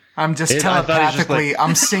I'm just telepathically,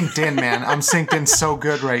 I'm synced in, man. I'm synced in so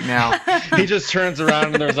good right now. He just turns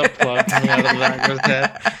around and there's a plug coming out of the back of his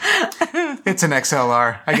head. It's an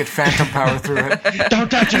XLR. I get phantom power through it.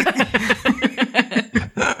 Don't touch it!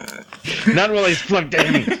 Not while he's plugged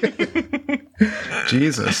in.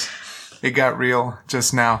 Jesus. It got real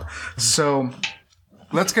just now. So,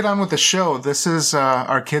 let's get on with the show. This is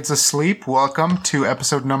Our Kids Asleep. Welcome to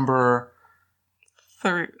episode number...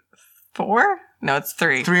 4? No, it's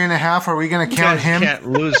 3. 3.5. Are we going to count him? You can't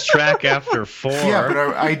lose track after 4. Yeah, but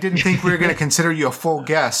I didn't think we were going to consider you a full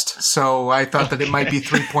guest, so I thought that it might be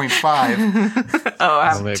 3.5. Oh,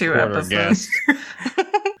 I have 2 episodes.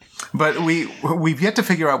 But we've yet to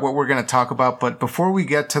figure out what we're going to talk about. But before we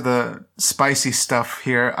get to the spicy stuff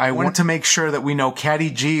here, I wanted to make sure that we know Caddy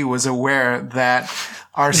G was aware that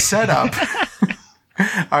our setup...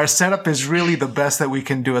 Our setup is really the best that we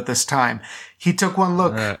can do at this time. He took one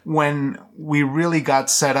look when we really got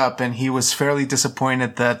set up, and he was fairly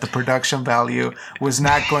disappointed that the production value was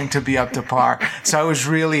not going to be up to par. So I was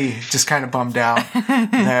really just kind of bummed out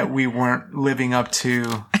that we weren't living up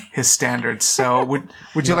to his standards. So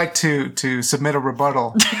would you like to submit a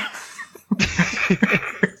rebuttal?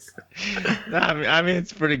 I mean,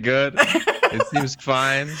 it's pretty good. It seems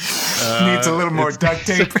fine. Needs a little more duct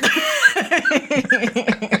tape.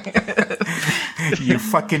 You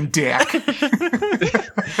fucking dick. You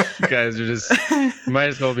guys are just might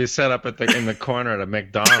as well be set up in the corner at a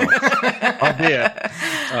McDonald's. Albeit,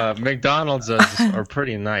 McDonald's are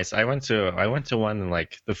pretty nice. I went to one in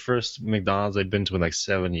like the first McDonald's I'd been to in like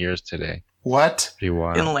 7 years today. What? Pretty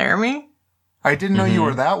wild. In Laramie? I didn't know you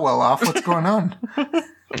were that well off. What's going on?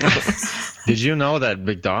 Did you know that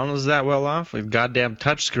McDonald's is that well off? With goddamn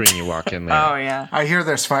touchscreen you walk in there. Oh, yeah. I hear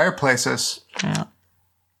there's fireplaces. Yeah.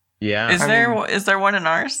 Yeah. Is there one in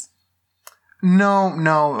ours? No.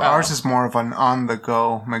 Ours is more of an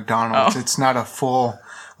on-the-go McDonald's. Oh. It's not a full,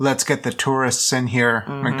 let's get the tourists in here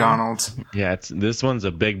McDonald's. Yeah, this one's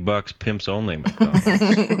a big bucks pimps only McDonald's.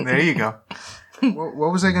 There you go.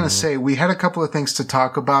 What was I going to say? We had a couple of things to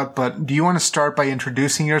talk about, but do you want to start by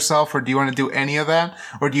introducing yourself, or do you want to do any of that?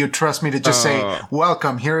 Or do you trust me to just say,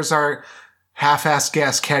 welcome, here's our half-assed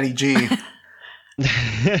guest, Caddy G.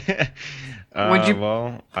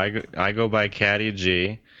 Well, I go by Caddy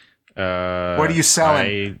G. What are you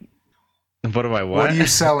selling? What am I? What are you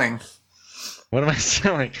selling? What am I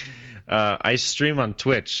selling? I stream on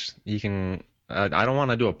Twitch. You can. I don't want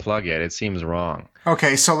to do a plug yet. It seems wrong.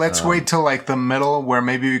 Okay, so let's wait till like the middle where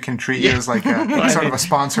maybe we can treat you as like a sort of a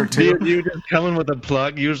sponsor too. You just come in with a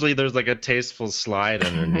plug. Usually there's like a tasteful slide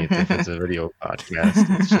underneath if it's a video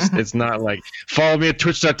podcast. It's not like follow me at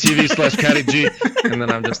twitch.tv/CaddyG and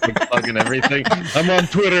then I'm just like plugging everything. I'm on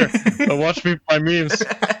Twitter. Watch me my memes.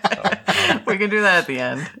 We can do that at the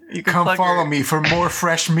end. You can come follow me for more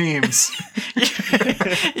fresh memes.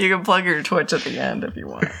 You can plug your Twitch at the end if you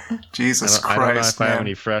want. Jesus Christ, I don't know if I have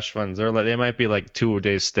any fresh ones. They might be like 2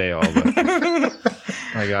 days stale, but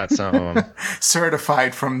I got some of them.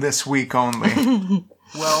 Certified from this week only.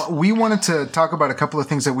 Well, we wanted to talk about a couple of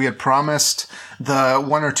things that we had promised the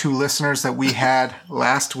 1 or 2 listeners that we had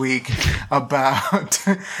last week about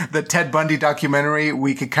the Ted Bundy documentary.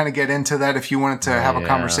 We could kind of get into that if you wanted to have a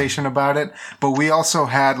conversation about it. But we also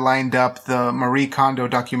had lined up the Marie Kondo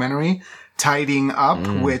documentary, Tidying Up,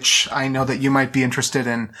 which I know that you might be interested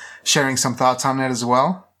in sharing some thoughts on it as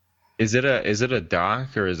well. Is it a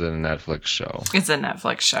doc or is it a Netflix show? It's a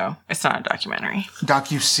Netflix show. It's not a documentary.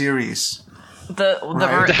 Docu-series. The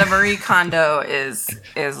Marie Kondo is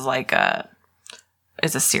like a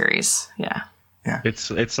series. Yeah. Yeah.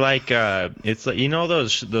 It's like you know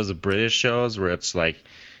those British shows where it's like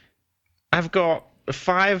I've got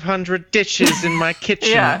 500 dishes in my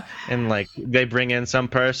kitchen. Yeah. And like they bring in some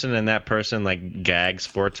person and that person like gags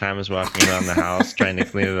 4 times walking around the house trying to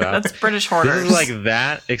clean it up. That's British hoarders. This is like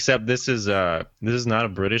that, except this is not a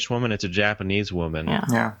British woman, it's a Japanese woman.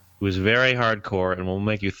 Yeah. Who's very hardcore and will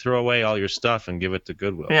make you throw away all your stuff and give it to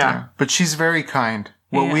Goodwill. Yeah. But she's very kind.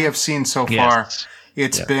 What we have seen so far,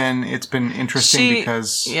 it's been interesting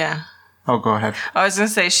because Oh, go ahead. I was gonna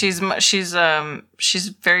say she's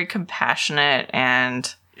very compassionate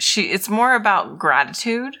and it's more about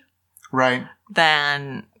gratitude, right?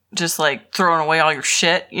 Than just like throwing away all your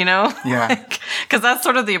shit, you know? Yeah. Because that's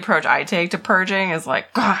sort of the approach I take to purging is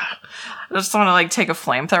like, God, I just want to like take a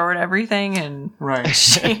flamethrower at everything and right.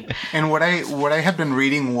 And what I had been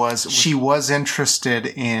reading was she was interested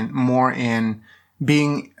in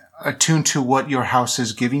being attuned to what your house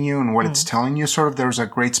is giving you and what it's telling you. Sort of, there's a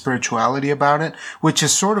great spirituality about it, which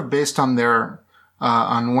is sort of based on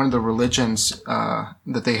on one of the religions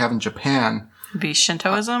that they have in Japan. Be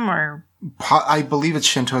Shintoism or I believe it's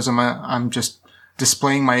Shintoism. I'm just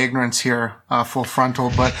displaying my ignorance here, full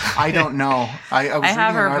frontal, but I don't know. I was reading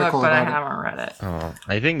have an her article book, but I about it. haven't read it. Oh,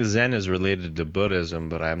 I think Zen is related to Buddhism,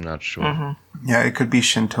 but I'm not sure. Yeah, it could be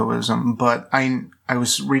Shintoism, but I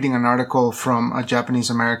was reading an article from a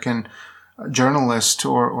Japanese American journalist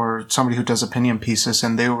or somebody who does opinion pieces,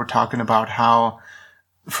 and they were talking about how,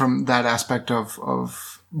 from that aspect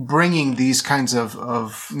of bringing these kinds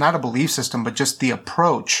of not a belief system, but just the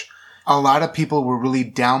approach, a lot of people were really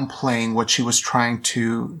downplaying what she was trying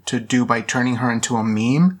to do by turning her into a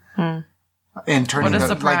meme. And turning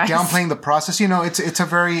like downplaying the process. You know, it's a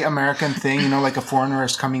very American thing, you know, like a foreigner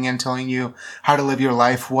is coming in telling you how to live your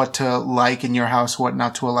life, what to like in your house, what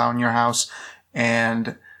not to allow in your house.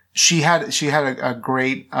 And she had a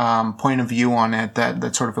great point of view on it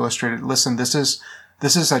that sort of illustrated, listen, this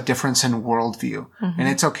is a difference in worldview. And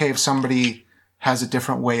it's okay if somebody has a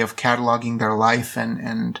different way of cataloging their life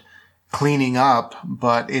and cleaning up,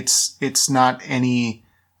 but it's not any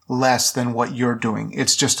less than what you're doing.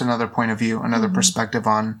 It's just another point of view, another perspective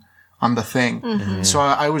on the thing. So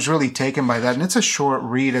I was really taken by that. And it's a short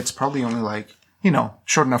read. It's probably only like, you know,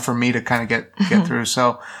 short enough for me to kind of get through.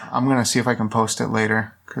 So I'm going to see if I can post it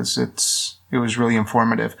later because it was really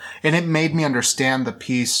informative. And it made me understand the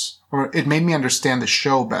piece, or it made me understand the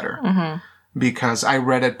show better. Because I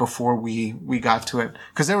read it before we got to it.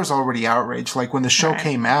 Because there was already outrage. Like when the show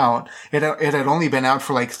came out, it had only been out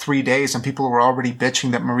for like 3 days and people were already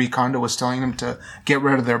bitching that Marie Kondo was telling them to get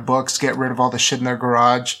rid of their books, get rid of all the shit in their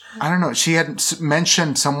garage. I don't know. She had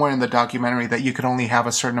mentioned somewhere in the documentary that you could only have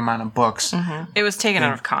a certain amount of books. It was taken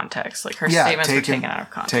out of context. Like her statements were taken out of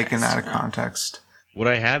context. Taken out of context. What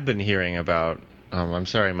I have been hearing about, I'm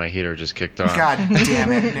sorry, my heater just kicked on. God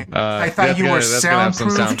damn it! I thought you were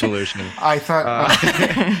soundproof. Some sound pollution. I thought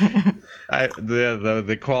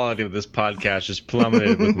the quality of this podcast just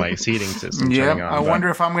plummeted with my heating system. Yeah, turning on, I wonder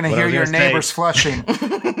if I'm going to hear your neighbors flushing.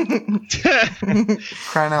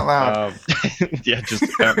 Crying out loud! Yeah,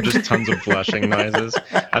 just tons of flushing noises.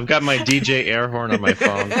 I've got my DJ air horn on my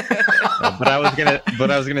phone. But I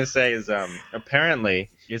was gonna say is apparently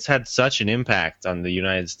it's had such an impact on the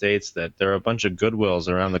United States that there are a bunch of Goodwills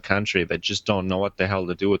around the country that just don't know what the hell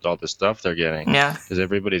to do with all the stuff they're getting. Yeah, because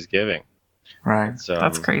everybody's giving. Right. So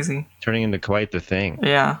that's crazy. Turning into quite the thing.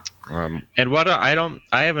 Yeah. And what I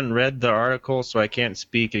haven't read the article, so I can't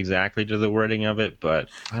speak exactly to the wording of it, but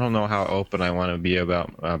I don't know how open I want to be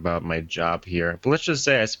about my job here. But let's just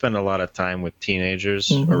say I spend a lot of time with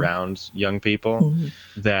teenagers around young people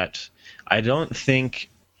that I don't think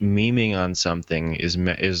memeing on something is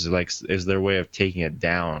their way of taking it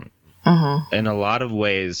down. In a lot of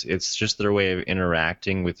ways, it's just their way of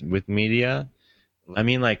interacting with media. I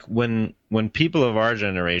mean, like when people of our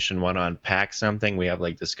generation want to unpack something, we have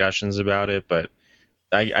like discussions about it. But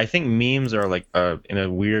I think memes are like in a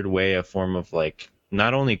weird way a form of like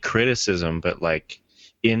not only criticism but like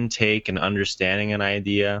intake and understanding an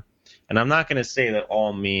idea. And I'm not going to say that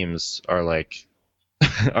all memes are like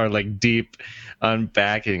deep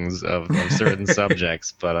unpackings of certain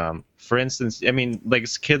subjects, but for instance, I mean, like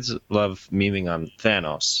kids love memeing on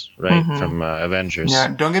Thanos, right, from Avengers. Yeah,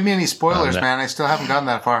 don't give me any spoilers, man. I still haven't gotten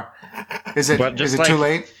that far. Is it too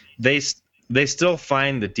late? They still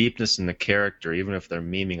find the deepness in the character, even if they're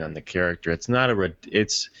memeing on the character. It's not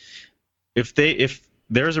if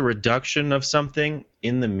there's a reduction of something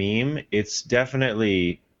in the meme, it's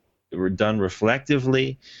definitely done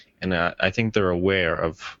reflectively. And I think they're aware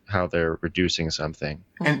of how they're reducing something.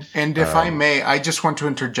 And if I may, I just want to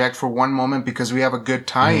interject for one moment because we have a good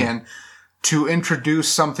tie-in to introduce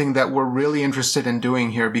something that we're really interested in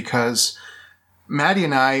doing here because Maddie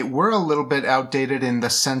and I, we're a little bit outdated in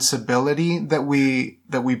the sensibility that we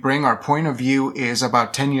bring. Our point of view is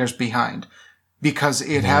about 10 years behind because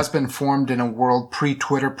it has been formed in a world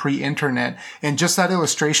pre-Twitter, pre-internet. And just that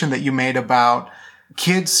illustration that you made about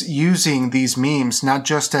kids using these memes not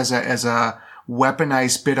just as a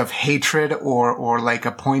weaponized bit of hatred or like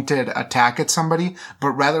a pointed attack at somebody,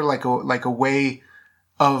 but rather like a way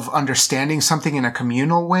of understanding something in a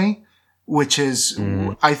communal way, which is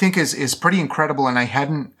I think is pretty incredible, and I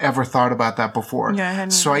hadn't ever thought about that before. Yeah, I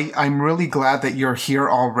hadn't. So I'm really glad that you're here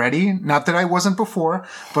already. Not that I wasn't before,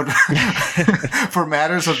 but for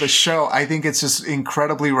matters of the show, I think it's just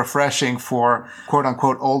incredibly refreshing for quote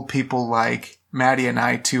unquote old people like Maddie and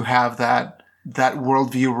I to have that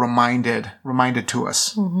worldview reminded to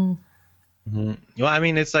us. Well, I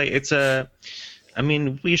mean, it's I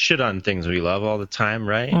mean, we shit on things we love all the time,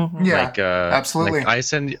 right? Yeah, Like, absolutely. Like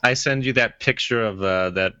I send you that picture of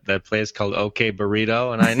that place called OK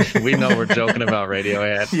Burrito, and we know we're joking about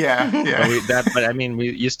Radiohead. Yeah, yeah. But I mean,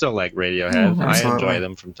 you still like Radiohead. I Absolutely. enjoy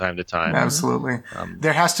them from time to time. Absolutely.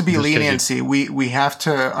 There has to be just 'cause leniency. We have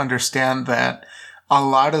to understand that a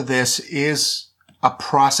lot of this is a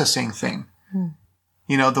processing thing.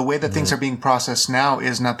 You know, the way that things are being processed now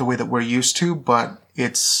is not the way that we're used to, but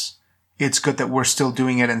it's good that we're still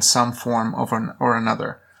doing it in some form or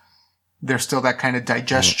another. There's still that kind of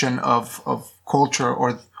digestion of culture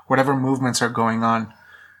or whatever movements are going on.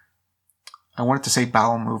 I wanted to say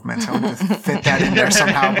bowel movements. I wanted to fit that in there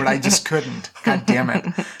somehow, but I just couldn't. God damn it.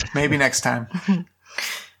 Maybe next time.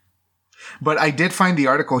 But I did find the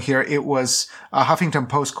article here. It was a Huffington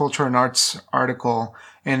Post Culture and Arts article,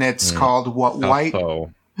 and it's called What White...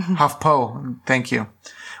 HuffPo. Thank you.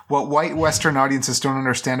 What White Western Audiences Don't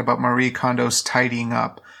Understand About Marie Kondo's Tidying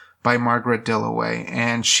Up by Margaret Dillaway.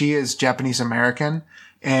 And she is Japanese American.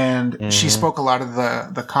 And she spoke a lot of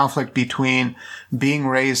the conflict between being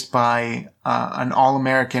raised by an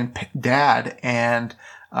all-American dad and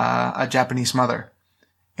a Japanese mother.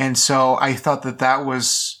 And so I thought that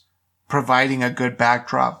was providing a good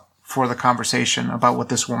backdrop for the conversation about what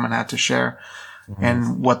this woman had to share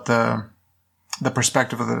and what the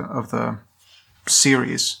perspective of the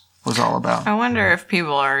series was all about. I wonder if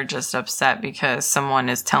people are just upset because someone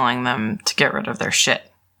is telling them to get rid of their shit.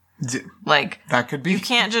 Like, that could be. You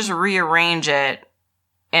can't just rearrange it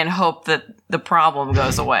and hope that the problem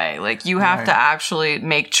goes away. Like, you have to actually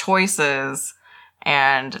make choices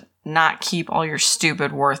and not keep all your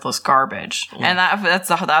stupid, worthless garbage. Yeah. And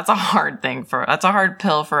that's a hard thing that's a hard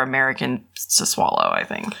pill for Americans to swallow, I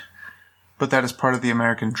think. But that is part of the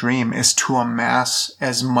American dream, is to amass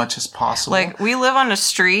as much as possible. Like, we live on a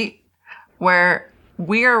street where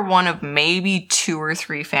we are one of maybe 2 or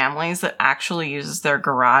 3 families that actually uses their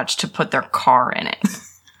garage to put their car in it.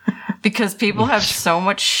 Because people have so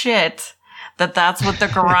much shit that's what the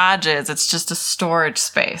garage is. It's just a storage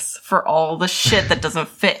space for all the shit that doesn't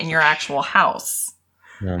fit in your actual house.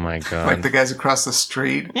 Oh my God. Like the guys across the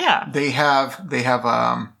street. Yeah. They have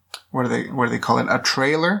what do they call it? A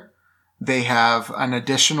trailer. They have an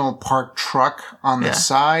additional parked truck on the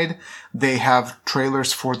side. They have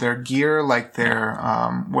trailers for their gear, like their,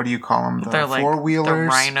 what do you call them? The four-wheelers.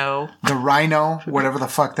 The Rhino. The Rhino, whatever the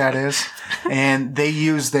fuck that is. And they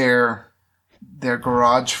use their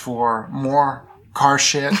garage for more car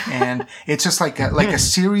shit. And it's just like a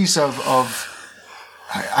series of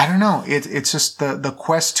I don't know. It's just the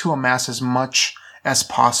quest to amass as much as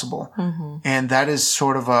possible. Mm-hmm. And that is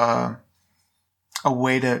sort of a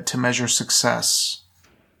way to measure success.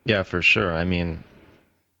 Yeah, for sure. I mean,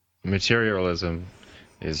 materialism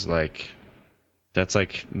is that's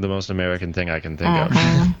like the most American thing I can think of.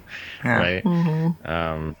 Right?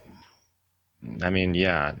 Mm-hmm. I mean,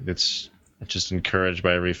 yeah, it's just encouraged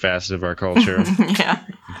by every facet of our culture. Yeah.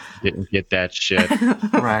 Get that shit.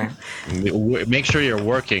 Right. Make sure you're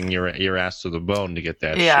working your ass to the bone to get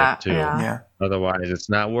that shit too. Yeah. Otherwise, it's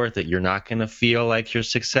not worth it. You're not going to feel like you're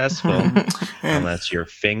successful unless your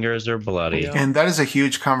fingers are bloody. And that is a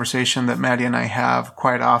huge conversation that Maddie and I have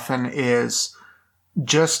quite often, is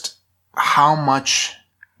just how much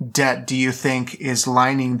debt do you think is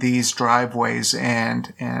lining these driveways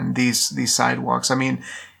and these sidewalks? I mean,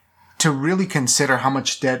 to really consider how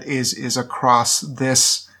much debt is across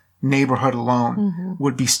this neighborhood alone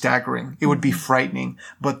would be staggering. It would be frightening.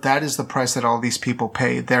 But that is the price that all these people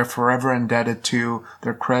pay. They're forever indebted to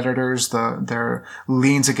their creditors, their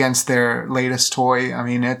liens against their latest toy. I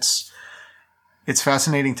mean, it's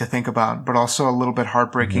fascinating to think about, but also a little bit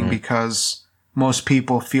heartbreaking because most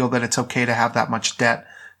people feel that it's okay to have that much debt,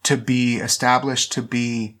 to be established, to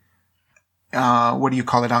be,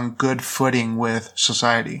 on good footing with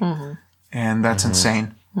society. And that's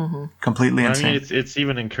insane. Completely insane. I mean, it's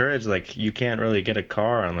even encouraged. Like, you can't really get a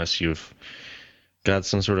car unless you've got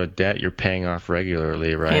some sort of debt you're paying off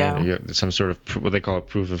regularly, right? Yeah. Some sort of what they call a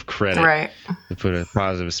proof of credit, right? To put a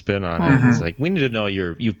positive spin on it. It's like, we need to know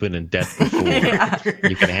you've been in debt before.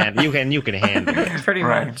 You can handle it. Pretty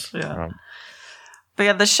much, yeah. But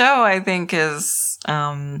yeah, the show, I think, is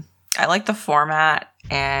I like the format,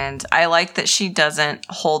 and I like that she doesn't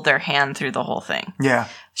hold their hand through the whole thing. Yeah.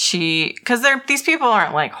 Because these people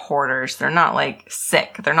aren't like hoarders. They're not like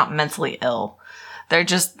sick. They're not mentally ill. They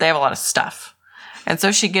have a lot of stuff. And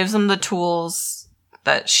so she gives them the tools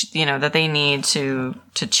that that they need to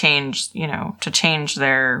change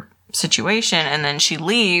their situation. And then she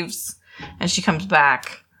leaves and she comes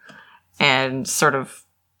back and sort of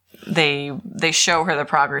they show her the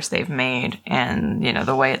progress they've made and,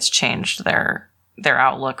 the way it's changed their their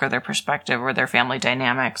outlook or their perspective or their family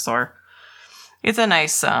dynamics. Or it's a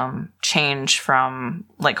nice change from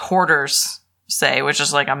like Hoarders say, which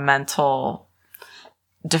is like a mental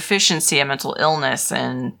deficiency, a mental illness,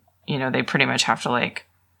 and they pretty much have to like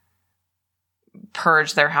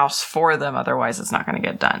purge their house for them, otherwise it's not going to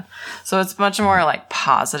get done. So it's much more like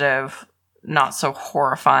positive, not so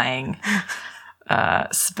horrifying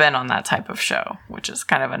spin on that type of show, which is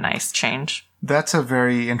kind of a nice change. That's a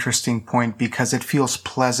very interesting point because it feels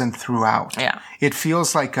pleasant throughout. Yeah. It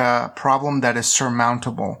feels like a problem that is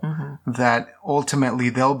surmountable, that ultimately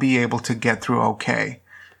they'll be able to get through okay.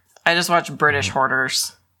 I just watched British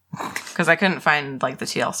Hoarders because I couldn't find like the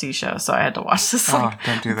TLC show, so I had to watch this like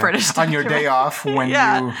don't do that. British on your day off when you...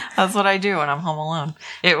 That's what I do when I'm home alone.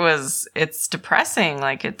 It's depressing.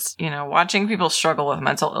 Like it's, watching people struggle with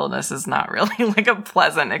mental illness is not really like a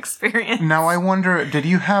pleasant experience. Now I wonder, did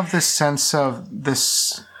you have this sense of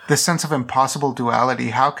impossible duality?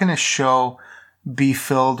 How can a show be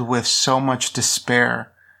filled with so much despair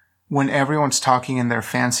when everyone's talking in their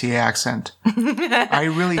fancy accent? I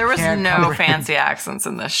really there was can't no comprehend. fancy accents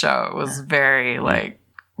in this show. It was very like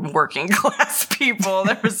working class people.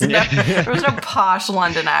 There was no posh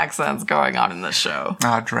London accents going on in this show.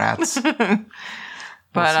 Ah, drats.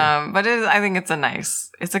 But I think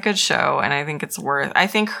it's a good show, and I think I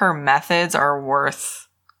think her methods are worth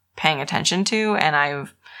paying attention to, and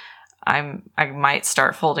I might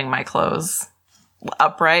start folding my clothes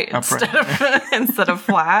upright. Instead of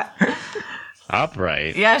flat.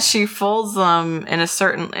 Upright. Yeah, she folds them in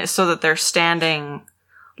so that they're standing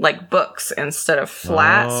like books instead of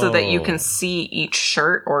flat, so that you can see each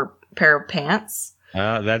shirt or pair of pants.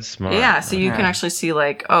 That's smart. Yeah, so you can actually see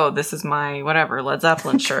like, oh, this is my whatever Led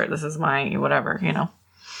Zeppelin shirt. This is my whatever.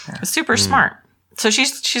 It's super smart. So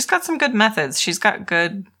she's got some good methods. She's got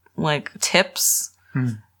good like tips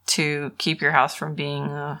to keep your house from being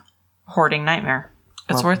a hoarding nightmare.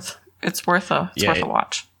 It's worth a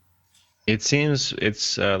watch. It seems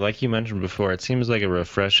like you mentioned before. It seems like a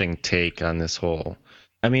refreshing take on this whole.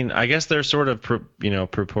 I mean, I guess they're sort of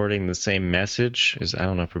purporting the same message. I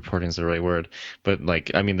don't know if purporting is the right word, but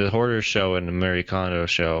like I mean, the Hoarder show and the Marie Kondo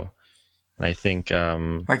show. I think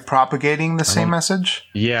like propagating the same message.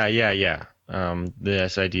 Yeah.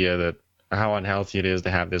 This idea that how unhealthy it is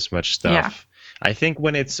to have this much stuff. Yeah. I think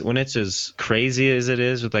when it's as crazy as it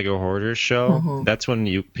is with like a Hoarder show, that's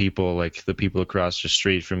when people like the people across the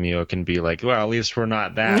street from you can be like, well, at least we're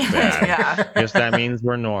not that bad. Yeah. I guess that means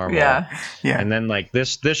we're normal. Yeah. And then like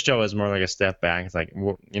this show is more like a step back. It's like,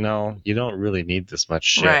 well, you don't really need this much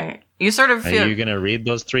shit. Right. You sort of feel. Are you gonna read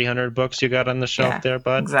those 300 books you got on the shelf there,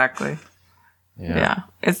 bud? Exactly. Yeah.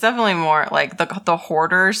 It's definitely more like the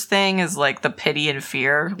hoarders thing is like the pity and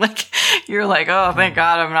fear. Like you're like, oh, thank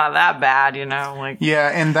God I'm not that bad, like. Yeah,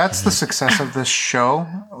 and that's the success of this show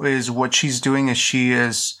is what she's doing is she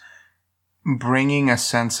is bringing a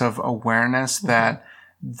sense of awareness that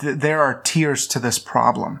there are tiers to this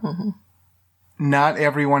problem. Not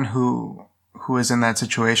everyone who is in that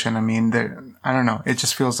situation. I mean, I don't know. It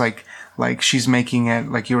just feels like she's making it,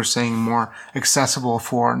 like you were saying, more accessible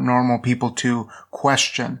for normal people to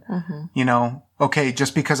question. Okay,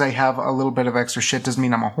 just because I have a little bit of extra shit doesn't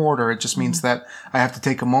mean I'm a hoarder. It just means that I have to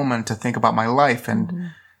take a moment to think about my life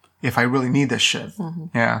and if I really need this shit.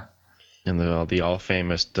 Yeah. And the all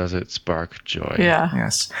famous, does it spark joy? Yeah.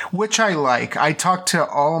 Yes. Which I like. I talk to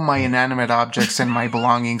all my inanimate objects and my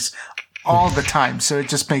belongings all the time, so it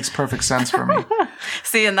just makes perfect sense for me.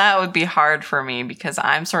 See, and that would be hard for me because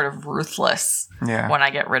I'm sort of ruthless when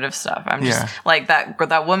I get rid of stuff. I'm just like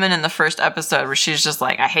that woman in the first episode where she's just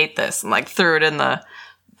like, I hate this, and like threw it in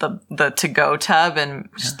the to-go tub, and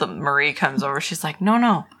Marie comes over. She's like,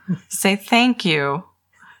 no, say thank you.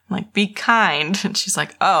 I'm like, be kind. And she's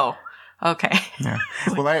like, oh, okay. Yeah.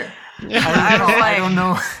 Well, I don't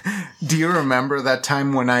know. Do you remember that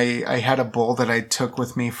time when I had a bowl that I took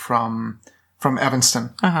with me from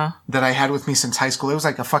Evanston that I had with me since high school? It was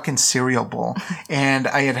like a fucking cereal bowl. And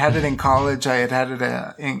I had it in college. I had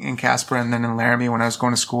it in Casper and then in Laramie when I was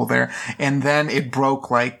going to school there. And then it broke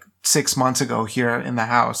like 6 months ago here in the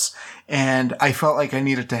house. And I felt like I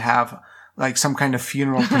needed to have like some kind of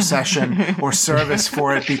funeral procession or service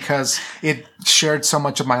for it because it shared so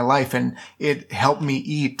much of my life and it helped me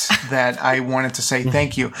eat that I wanted to say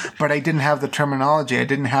thank you. But I didn't have the terminology. I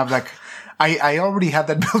didn't have that. I already had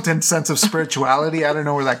that built-in sense of spirituality. I don't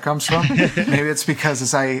know where that comes from. Maybe it's because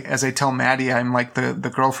as I tell Maddie, I'm like the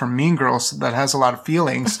girl from Mean Girls that has a lot of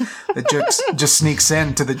feelings that just sneaks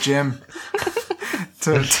into the gym.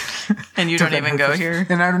 And you don't even go here?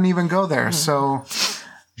 And I don't even go there. So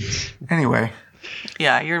anyway.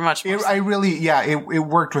 Yeah, you're much more. It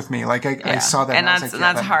worked with me. Like I saw that, and I was that's like,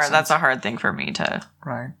 yeah, that's that hard. makes That's sense. a hard thing for me to.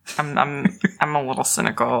 Right. I'm a little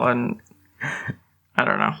cynical, and I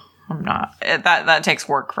don't know. I'm not. That takes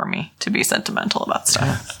work for me to be sentimental about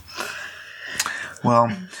stuff.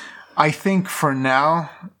 Well, I think for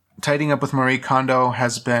now, Tidying Up with Marie Kondo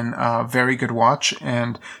has been a very good watch,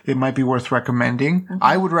 and it might be worth recommending. Mm-hmm.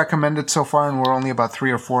 I would recommend it so far, and we're only about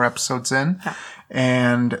 3 or 4 episodes in. Yeah.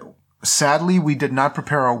 And sadly, we did not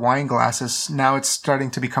prepare our wine glasses. Now it's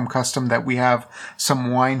starting to become custom that we have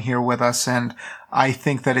some wine here with us, and I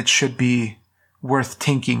think that it should be worth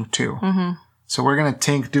tinking too. Mm-hmm. So we're going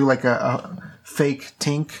to do like a fake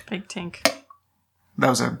tink. Fake tink. That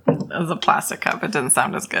was a plastic cup. It didn't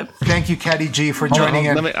sound as good. Thank you, Caddy G, for joining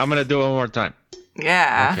in. I'm going to do it one more time.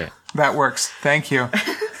 Yeah. Okay. That works. Thank you.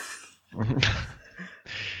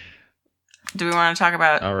 Do we want to talk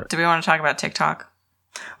about TikTok?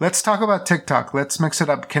 Let's talk about TikTok. Let's mix it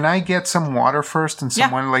up. Can I get some water first and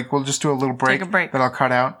someone we'll just do a little break. Take a break. That I'll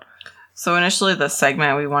cut out. So initially the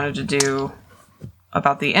segment we wanted to do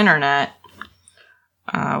about the internet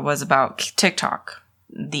was about TikTok.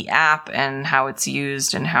 The app and how it's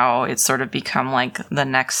used and how it's sort of become like the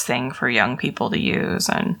next thing for young people to use.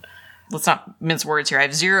 And let's not mince words here. I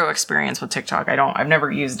have zero experience with TikTok. I've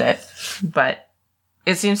never used it, but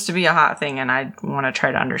it seems to be a hot thing, and I want to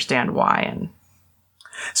try to understand why. And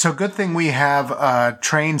so good thing we have a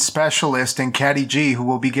trained specialist in Caddy G who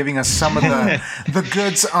will be giving us some of the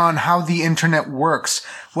goods on how the internet works,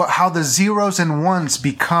 how the zeros and ones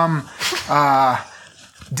become,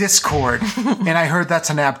 Discord. And I heard that's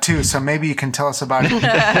an app too, so maybe you can tell us about it when you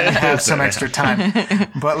have some extra time.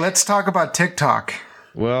 But let's talk about TikTok.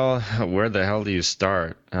 Well, where the hell do you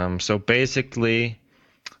start? So basically,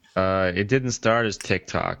 it didn't start as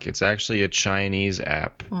TikTok. It's actually a Chinese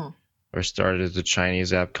app. Or started as a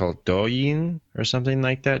Chinese app called Douyin or something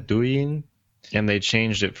like that. Douyin. And they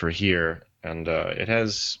changed it for here. And it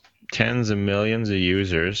has tens of millions of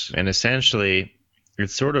users. And essentially,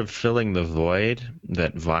 it's sort of filling the void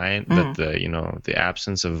that Vine, that the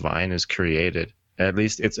absence of Vine has created. At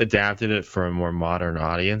least it's adapted it for a more modern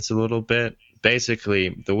audience a little bit. Basically,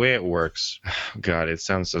 the way it works, God, it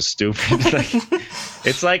sounds so stupid.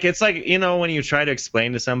 It's like when you try to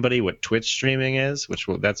explain to somebody what Twitch streaming is,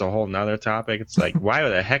 that's a whole nother topic. It's like, why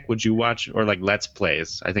the heck would you watch, or like Let's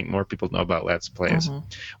Plays? I think more people know about Let's Plays. Mm-hmm.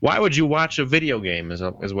 Why would you watch a video game? Is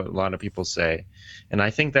what a lot of people say, and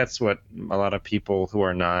I think that's what a lot of people who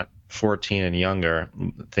are not 14 and younger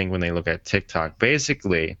think when they look at TikTok.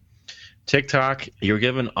 Basically, TikTok, you're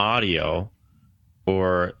given audio.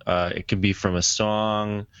 Or it could be from a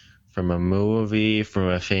song, from a movie, from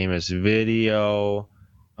a famous video,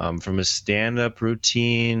 from a stand-up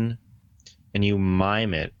routine, and you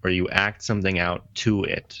mime it or you act something out to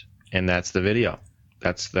it, and that's the video.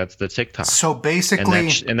 That's the TikTok. So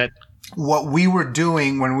basically, what we were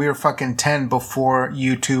doing when we were fucking 10 before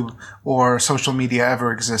YouTube or social media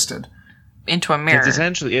ever existed. Into a mirror.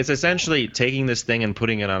 It's essentially taking this thing and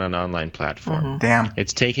putting it on an online platform. Mm-hmm. Damn.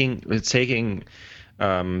 It's taking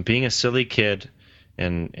being a silly kid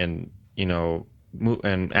and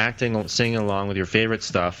acting, singing along with your favorite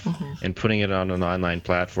stuff, and putting it on an online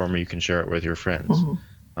platform where you can share it with your friends.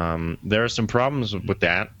 There are some problems with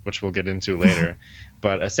that, which we'll get into later.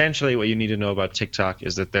 But essentially, what you need to know about TikTok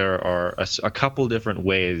is that there are a couple different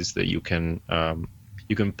ways that you can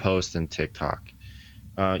post in TikTok.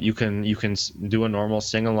 You can do a normal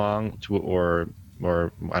sing along or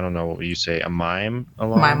I don't know what you say, a mime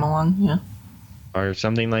along. Mime along, yeah. Or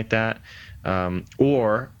something like that.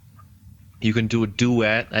 Or you can do a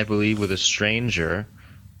duet, I believe, with a stranger,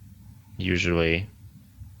 usually.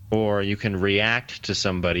 Or you can react to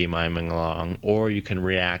somebody miming along, or you can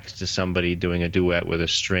react to somebody doing a duet with a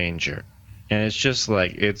stranger. And it's just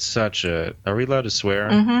like, it's such a... Are we allowed to swear?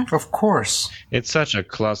 Mm-hmm. Of course. It's such a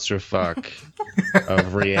clusterfuck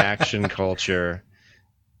of reaction culture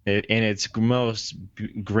in its most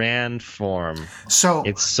grand form. So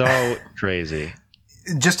it's so crazy.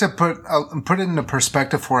 Just to put it into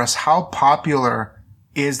perspective for us, how popular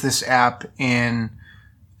is this app in,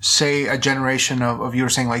 say, a generation of you were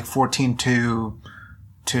saying like 14 to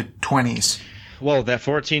 20s? Well, that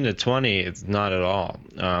 14 to 20, it's not at all.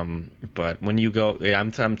 But when you go,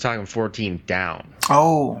 I'm talking 14 down.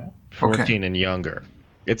 Oh, okay. 14 and younger.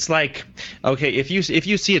 It's like, okay, if you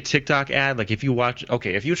see a TikTok ad, like if you try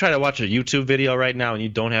to watch a YouTube video right now and you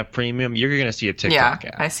don't have premium, you're going to see a TikTok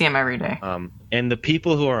ad. I see them every day. And the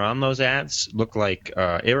people who are on those ads look like,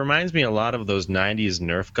 it reminds me a lot of those 90s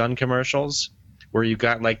Nerf gun commercials where you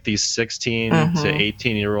got like these 16 to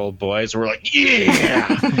 18-year-old boys who are like,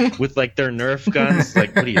 yeah, with like their Nerf guns.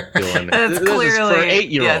 Like, what are you doing? It's This clearly is for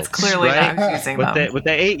 8-year-olds. Yeah, it's clearly right? not using But them. the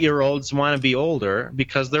 8-year-olds want to be older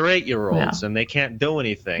because they're 8-year-olds and they can't do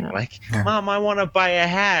anything. Like, Mom, I want to buy a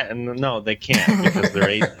hat, and no, they can't because they're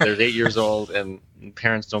 8 years old and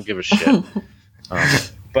parents don't give a shit.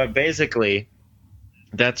 But basically,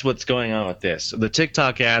 that's what's going on with this. The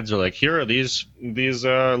TikTok ads are like, here are these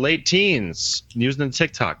late teens using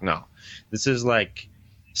TikTok. No, this is like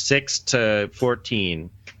 6 to 14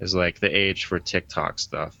 is like the age for TikTok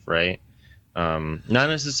stuff, right? Not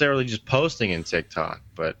necessarily just posting in TikTok,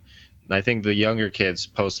 but I think the younger kids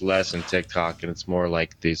post less in TikTok, and it's more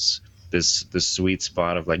like this sweet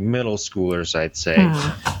spot of like middle schoolers, I'd say,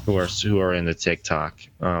 who are in the TikTok.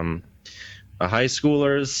 High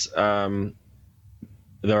schoolers,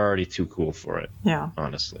 they're already too cool for it. Yeah,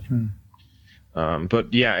 honestly.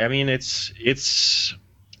 But yeah, I mean, it's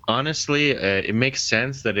honestly, it makes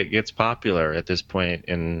sense that it gets popular at this point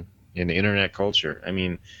in internet culture. I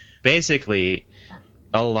mean, basically,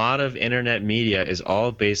 a lot of internet media is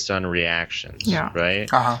all based on reactions, right?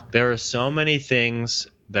 There are so many things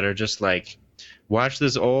that are just like, watch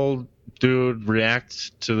this old dude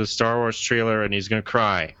react to the Star Wars trailer and he's gonna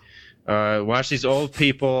cry. Watch these old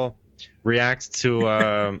people react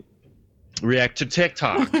to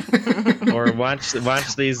TikTok, or watch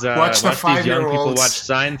these these young people watch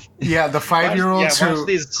Seinfeld. Yeah, the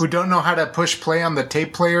 5-year-olds who don't know how to push play on the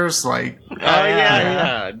tape players. Like,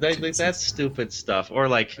 that's stupid stuff. Or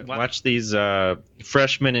like watch these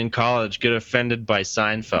freshmen in college get offended by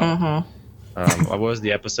Seinfeld. What was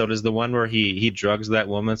the episode? Is the one where he drugs that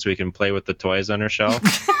woman so he can play with the toys on her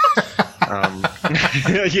shelf?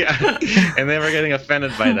 Yeah, and they were getting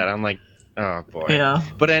offended by that. I'm like, oh boy. Yeah.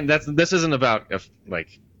 But this isn't about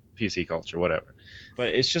like PC culture, whatever. But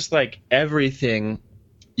it's just like everything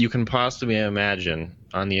you can possibly imagine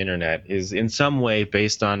on the internet is in some way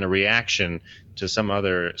based on a reaction to some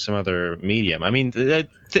other medium. I mean,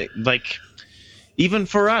 like even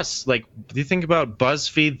for us, like, do you think about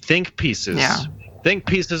BuzzFeed think pieces? Yeah. Think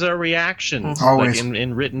pieces are reactions, like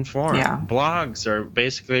in written form. Yeah. Blogs are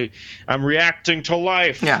basically, I'm reacting to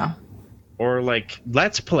life. Yeah. Or like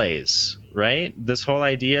Let's Plays, right? This whole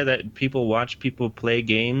idea that people watch people play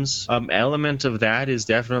games. Element of that is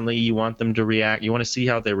definitely you want them to react. You want to see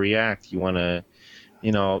how they react. You want to,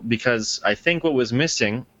 because I think what was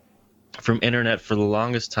missing from internet for the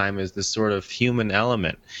longest time is this sort of human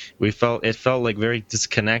element. It felt like very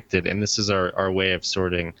disconnected, and this is our way of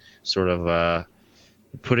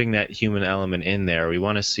putting that human element in there. We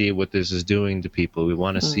want to see what this is doing to people. We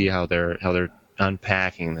want to see how they're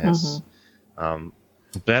unpacking this.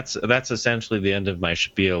 That's essentially the end of my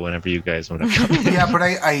spiel. Whenever you guys want to come in. Yeah, but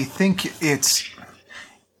I think it's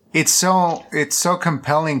so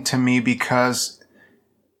compelling to me because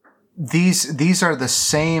these are the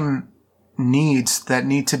same needs that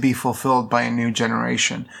need to be fulfilled by a new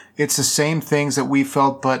generation. It's the same things that we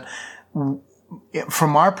felt, but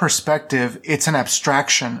from our perspective, it's an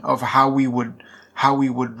abstraction of how we would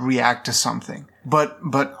react to something. But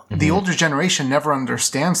the older generation never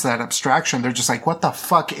understands that abstraction. They're just like, what the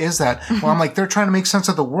fuck is that? Well, I'm like, they're trying to make sense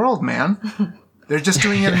of the world, man. They're just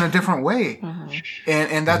doing it in a different way.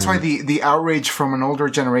 And that's why the outrage from an older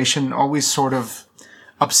generation always sort of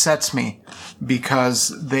upsets me,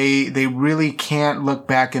 because they really can't look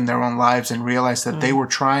back in their own lives and realize that they were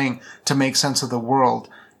trying to make sense of the world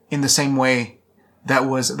in the same way that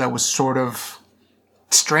was sort of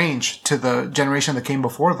strange to the generation that came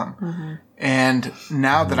before them. And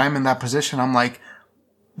now that I'm in that position, I'm like,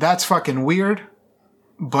 that's fucking weird,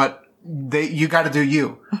 but you got to do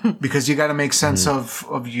you, because you got to make sense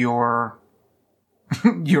of your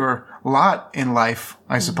lot in life,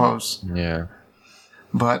 I suppose. Yeah.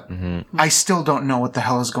 But I still don't know what the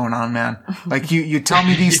hell is going on, man. Like you tell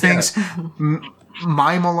me these things,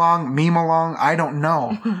 meme along, I don't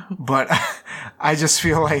know. But I just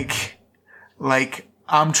feel like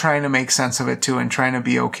I'm trying to make sense of it too, and trying to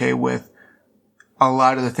be okay with a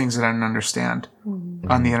lot of the things that I don't understand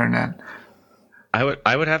on the internet.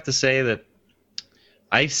 I would have to say that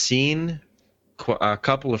I've seen a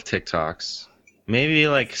couple of TikToks, maybe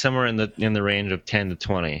like somewhere in the range of 10 to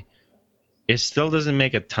 20. It still doesn't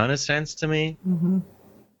make a ton of sense to me.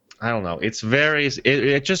 I don't know.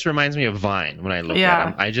 It just reminds me of Vine when I look at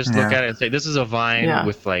them. I just look at it and say, this is a Vine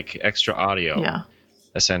with like extra audio,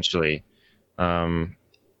 essentially.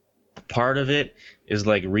 Part of it is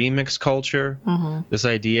like remix culture. This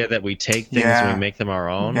idea that we take things and we make them our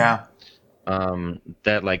own. Yeah.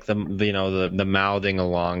 that like the mouthing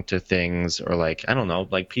along to things, or like, I don't know,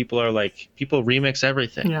 like people remix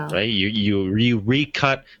everything, right? You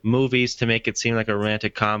recut movies to make it seem like a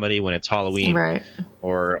romantic comedy when it's Halloween, right?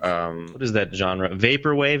 Or what is that genre?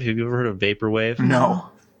 Vaporwave. Have you ever heard of vaporwave? No.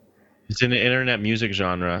 It's an internet music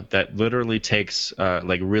genre that literally takes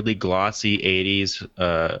like really glossy 80s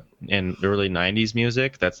and early 90s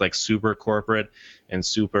music that's like super corporate and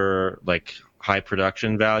super like high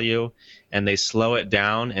production value, and they slow it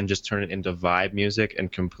down and just turn it into vibe music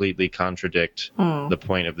and completely contradict the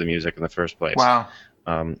point of the music in the first place. Wow.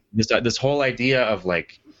 This whole idea of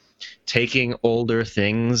like taking older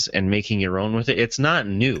things and making your own with it, it's not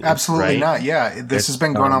new. Absolutely right? not. Yeah, this has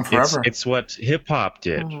been going on forever. It's what hip hop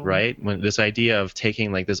did, right? When this idea of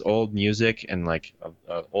taking like this old music and like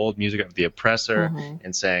old music of the oppressor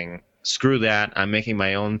and saying, screw that, I'm making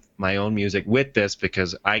my own music with this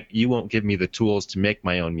because you won't give me the tools to make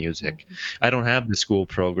my own music. I don't have the school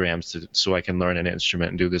programs so I can learn an instrument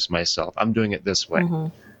and do this myself. I'm doing it this way.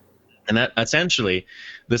 And that essentially,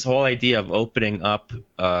 this whole idea of opening up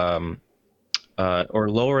or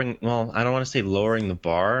lowering, well, I don't want to say lowering the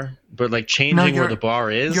bar, but like changing where the bar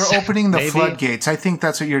is. You're opening the floodgates. I think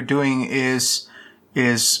that's what you're doing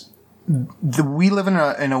we live in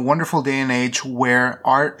a wonderful day and age where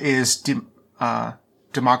art is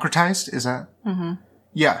democratized. Is that?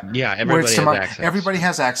 Yeah. Yeah. Everybody has access. Everybody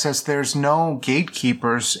has access. There's no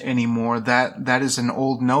gatekeepers anymore. That is an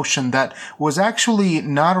old notion that was actually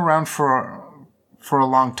not around for a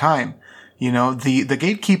long time. You know, the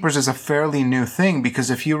gatekeepers is a fairly new thing, because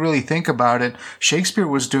if you really think about it, Shakespeare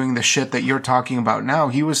was doing the shit that you're talking about now.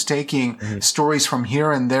 He was taking stories from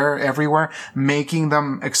here and there, everywhere, making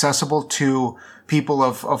them accessible to people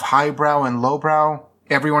of highbrow and lowbrow,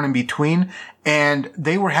 everyone in between, and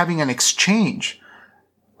they were having an exchange.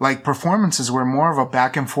 Like, performances were more of a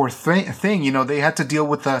back and forth thing. You know, they had to deal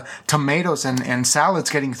with the tomatoes and salads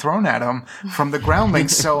getting thrown at them from the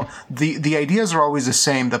groundlings. So the ideas are always the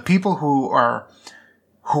same. The people who are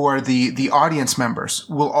the audience members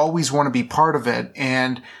will always want to be part of it.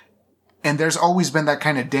 And there's always been that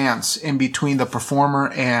kind of dance in between the performer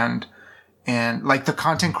and like the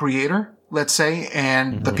content creator, let's say,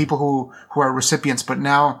 and the people who are recipients. But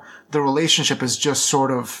now the relationship is just sort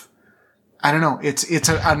of, I don't know. It's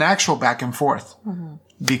an actual back and forth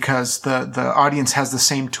because the audience has the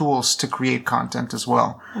same tools to create content as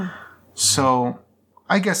well. So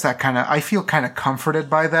I guess I feel kind of comforted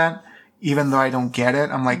by that, even though I don't get it.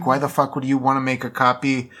 I'm like, why the fuck would you want to make a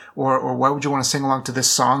copy or why would you want to sing along to this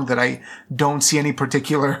song that I don't see any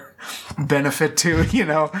particular benefit to, you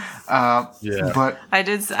know? Yeah. But I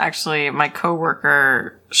did actually, my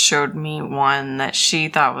coworker showed me one that she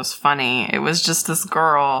thought was funny. It was just this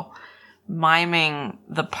girl miming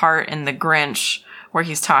the part in The Grinch where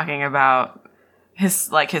he's talking about his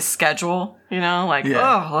schedule, you know, like,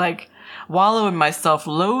 like wallow in my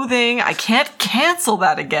self-loathing. I can't cancel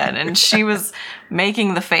that again. And she was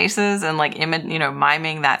making the faces and like,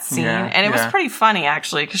 miming that scene. And it was pretty funny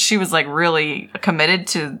actually, because she was like really committed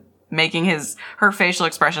to making her facial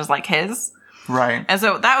expressions like his. Right. And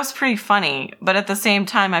so that was pretty funny. But at the same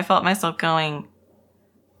time, I felt myself going,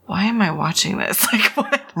 why am I watching this? Like,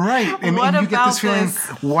 what? Right. And what you get this feeling,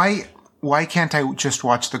 this? Why can't I just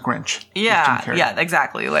watch The Grinch? Yeah,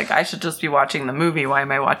 exactly. Like, I should just be watching the movie. Why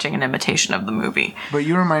am I watching an imitation of the movie? But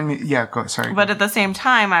you remind me, sorry. But at the same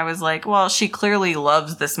time, I was like, well, she clearly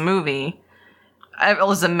loves this movie,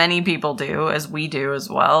 as many people do, as we do as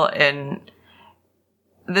well. And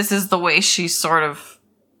this is the way she's sort of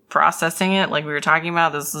processing it, like we were talking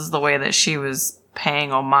about. This is the way that she was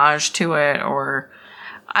paying homage to it, or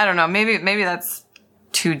I don't know, maybe that's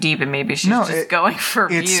too deep and maybe she's just going for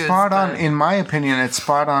views. It's spot on. In my opinion, it's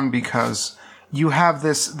spot on because you have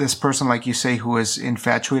this person, like you say, who is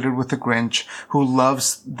infatuated with the Grinch, who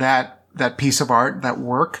loves that piece of art, that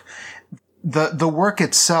work. The work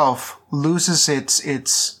itself loses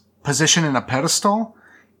its position in a pedestal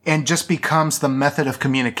and just becomes the method of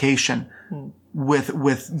communication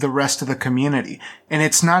with the rest of the community. And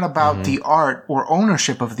it's not about the art or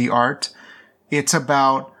ownership of the art. It's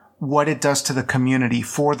about what it does to the community,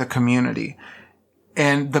 for the community.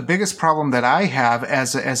 And the biggest problem that I have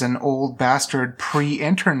as an old bastard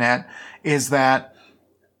pre-internet is that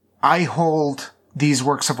I hold these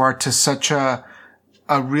works of art to such a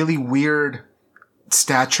really weird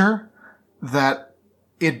stature that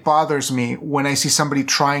it bothers me when I see somebody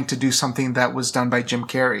trying to do something that was done by Jim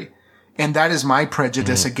Carrey. And that is my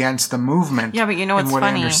prejudice against the movement. Yeah, but you know what's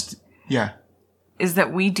funny? is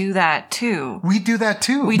that we do that too. We do that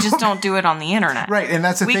too. We just don't do it on the internet. Right, and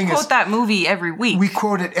that's the thing. We quote that movie every week. We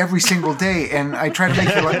quote it every single day, and I try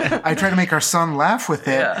to make our son laugh with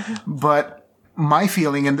it. Yeah. But my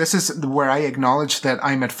feeling, and this is where I acknowledge that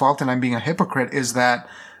I'm at fault and I'm being a hypocrite, is that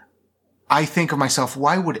I think of myself,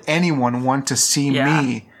 why would anyone want to see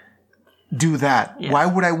me do that? Yeah. Why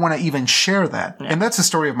would I want to even share that? Yeah. And that's the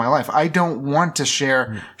story of my life. I don't want to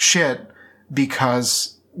share shit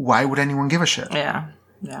because why would anyone give a shit? Yeah.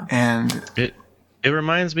 Yeah. And it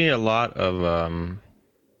reminds me a lot of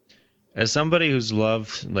as somebody who's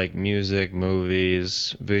loved like music,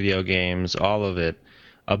 movies, video games, all of it,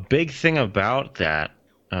 a big thing about that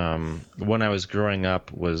when I was growing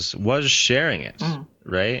up was sharing it,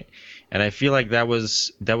 right? And I feel like that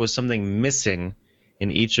was something missing in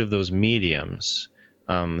each of those mediums.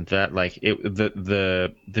 That like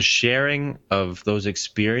the sharing of those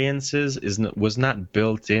experiences was not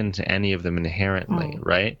built into any of them inherently,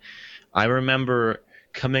 right? I remember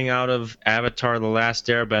coming out of Avatar: The Last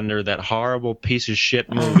Airbender, that horrible piece of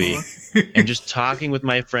shit movie, and just talking with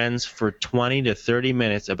my friends for 20 to 30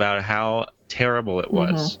 minutes about how terrible it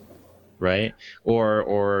was, right?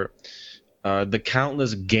 Or the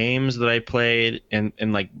countless games that I played, and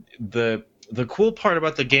like the cool part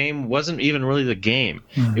about the game wasn't even really the game.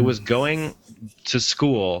 It was going to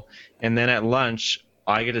school, and then at lunch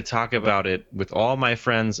I get to talk about it with all my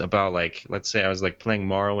friends about, like, let's say I was like playing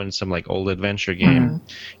Morrowind, some like old adventure game.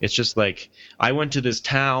 It's just like I went to this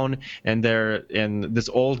town, and this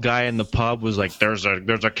old guy in the pub was like, there's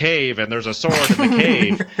a cave and there's a sword in the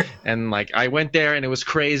cave, and like I went there and it was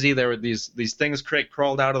crazy. There were these things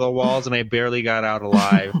crawled out of the walls, and I barely got out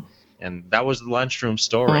alive. And that was the lunchroom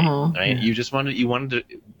story, right?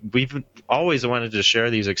 We've always wanted to share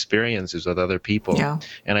these experiences with other people. Yeah.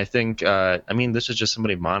 And I think, this is just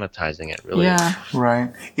somebody monetizing it, really. Yeah.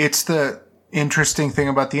 Right. It's the interesting thing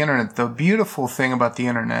about the internet, the beautiful thing about the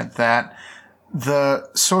internet, that the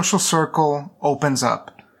social circle opens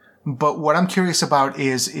up. But what I'm curious about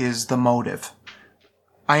is the motive.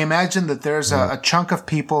 I imagine that there's a chunk of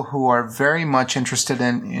people who are very much interested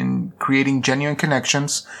in creating genuine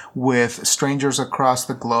connections with strangers across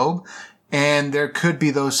the globe. And there could be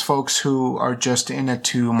those folks who are just in it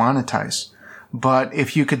to monetize. But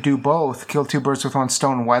if you could do both, kill two birds with one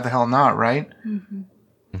stone, why the hell not, right?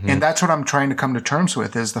 And that's what I'm trying to come to terms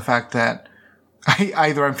with, is the fact that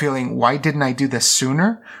I'm feeling, why didn't I do this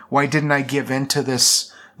sooner? Why didn't I give into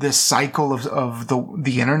this cycle of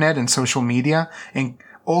the internet and social media and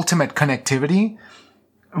ultimate connectivity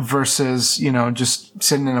versus, just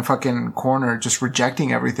sitting in a fucking corner, just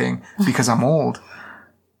rejecting everything because I'm old.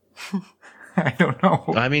 I don't know.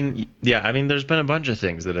 There's been a bunch of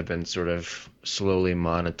things that have been sort of slowly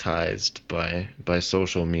monetized by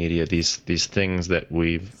social media. These things that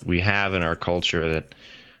we have in our culture that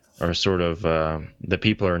are sort of that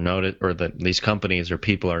people are or that these companies or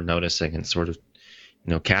people are noticing and sort of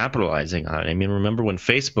capitalizing on it. I mean, remember when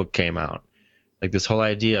Facebook came out? Like this whole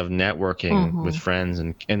idea of networking with friends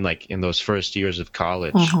and like in those first years of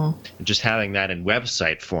college, just having that in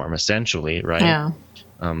website form, essentially, right? Yeah.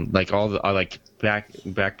 Like all the like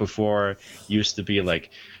back before used to be like,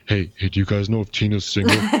 hey, do you guys know if Tina's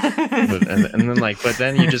single? but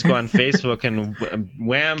then you just go on Facebook and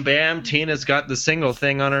wham bam, Tina's got the single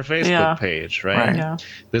thing on her Facebook page, right? Yeah.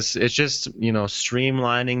 It's just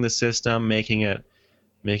streamlining the system, making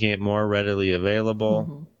it more readily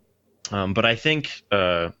available. But I think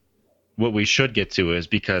what we should get to is,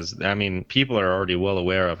 because people are already well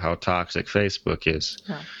aware of how toxic Facebook is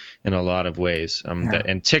in a lot of ways.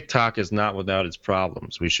 And TikTok is not without its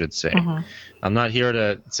problems, we should say. I'm not here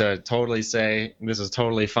to totally say this is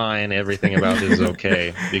totally fine, everything about this is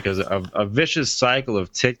okay, because a vicious cycle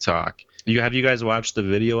of TikTok. Have you guys watched the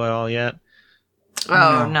video at all yet?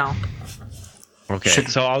 Oh, no. Okay,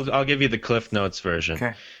 so I'll give you the Cliff Notes version.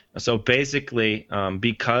 Okay. So basically,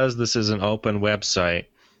 because this is an open website,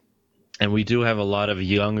 and we do have a lot of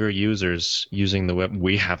younger users using the web.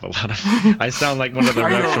 We have a lot of. I sound like one of the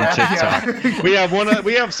reps from TikTok. Yeah.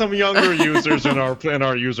 We have some younger users in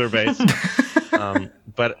our user base.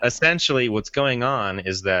 But essentially, what's going on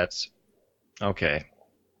is that, okay,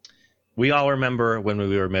 we all remember when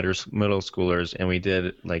we were middle schoolers and we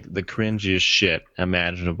did like the cringiest shit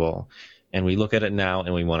imaginable, and we look at it now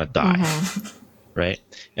and we want to die. Right?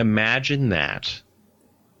 Imagine that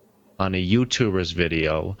on a YouTuber's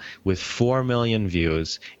video with 4 million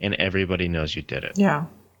views and everybody knows you did it. Yeah.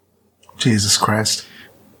 Jesus Christ.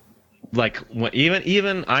 Like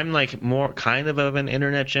even I'm like more kind of an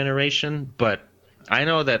internet generation, but I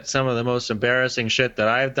know that some of the most embarrassing shit that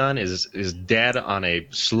I've done is dead on a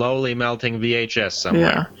slowly melting VHS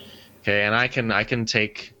somewhere. Okay, and I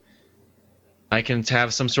can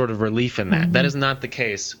have some sort of relief in that. That is not the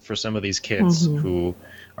case for some of these kids who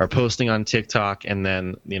are posting on TikTok, and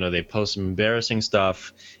then they post some embarrassing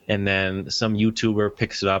stuff, and then some YouTuber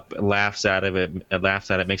picks it up, laughs at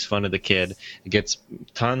it, makes fun of the kid, it gets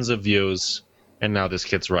tons of views, and now this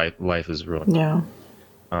kid's life is ruined. Yeah.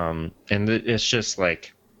 And it's just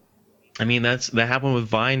like, I mean, that happened with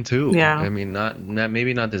Vine too. Yeah. I mean, not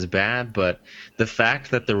maybe not as bad, but the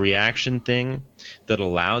fact that the reaction thing that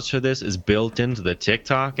allows for this is built into the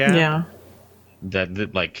TikTok app. Yeah.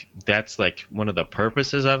 That's like one of the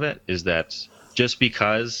purposes of it, is that just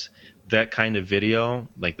because that kind of video,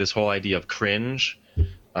 like this whole idea of cringe,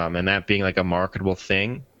 and that being like a marketable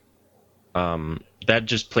thing, that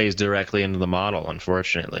just plays directly into the model,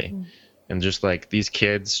 unfortunately. And just like these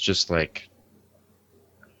kids, just like,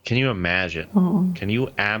 can you imagine? Can you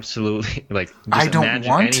absolutely just I don't imagine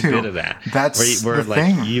want any to. bit of that? That's where the like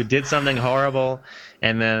thing. you did something horrible,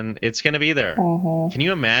 and then it's gonna be there. Can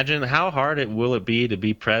you imagine how hard will it be to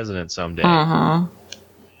be president someday? Right?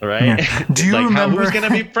 Yeah. Do you like remember who's gonna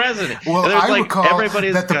be president? Well, There's I recall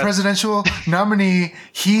everybody's that the got- presidential nominee,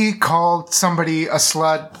 he called somebody a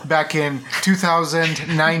slut back in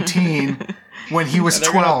 2019 when he was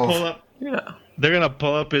they're gonna 12. pull up- Yeah. They're gonna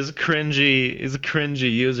pull up his cringy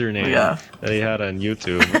username that he had on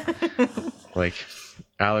YouTube, like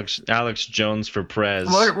Alex Jones for Prez.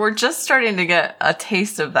 We're just starting to get a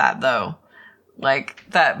taste of that, though. Like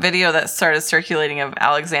that video that started circulating of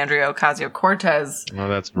Alexandria Ocasio-Cortez Oh,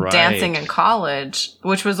 that's right. dancing in college,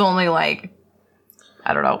 which was only like,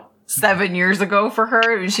 I don't know, 7 years ago for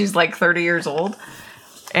her. And she's like 30 years old.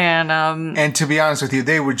 And to be honest with you,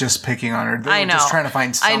 they were just picking on her. They I were know. just trying to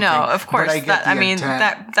find something. I know, of course. But I get the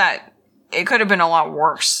intent. That it could have been a lot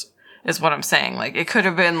worse, is what I'm saying. Like, it could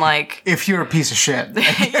have been like, If you're a piece of shit.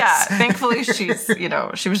 yeah, thankfully she's,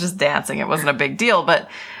 she was just dancing. It wasn't a big deal, but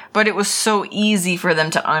it was so easy for them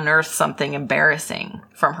to unearth something embarrassing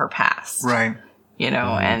from her past. Right.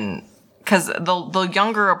 And because the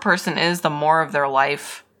younger a person is, the more of their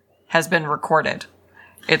life has been recorded.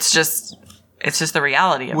 It's just the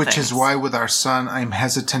reality of Which things. is why with our son, I'm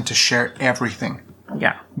hesitant to share everything.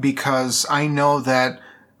 Yeah. Because I know that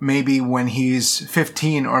maybe when he's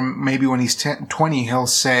 15 or maybe when he's 20, he'll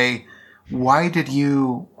say, why did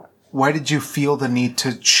you feel the need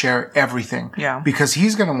to share everything? Yeah. Because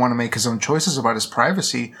he's going to want to make his own choices about his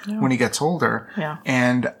privacy when he gets older. Yeah.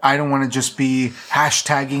 And I don't want to just be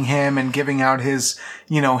hashtagging him and giving out his,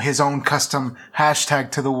 his own custom hashtag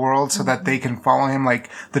to the world so that they can follow him like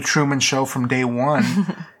the Truman Show from day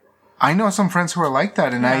one. I know some friends who are like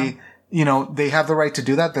that, and they have the right to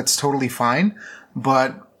do that. That's totally fine.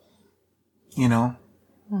 But,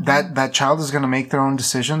 that child is going to make their own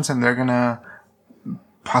decisions, and they're going to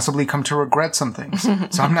possibly come to regret some things.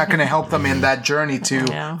 So I'm not going to help them in that journey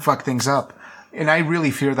to fuck things up. And I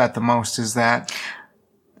really fear that the most, is that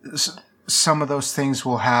some of those things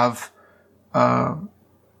will have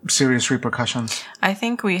serious repercussions. I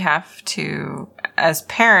think we have to, as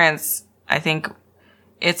parents, I think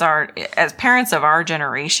as parents of our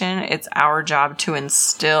generation, it's our job to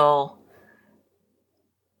instill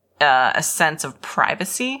a sense of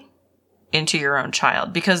privacy into your own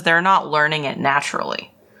child, because they're not learning it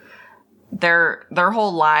naturally. Their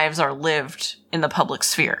whole lives are lived in the public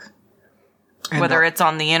sphere, and whether it's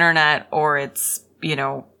on the internet or it's,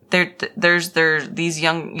 there's these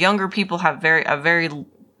younger people have a very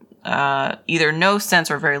either no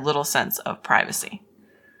sense or very little sense of privacy.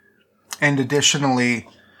 And additionally,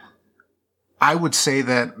 I would say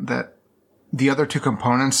that the other two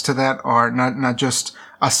components to that are not just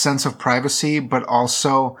a sense of privacy, but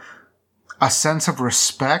also a sense of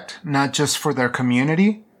respect, not just for their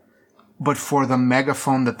community, but for the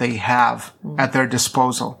megaphone that they have at their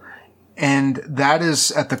disposal. And that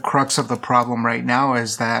is at the crux of the problem right now,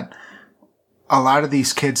 is that a lot of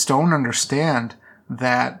these kids don't understand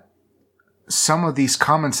that some of these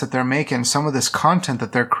comments that they're making, some of this content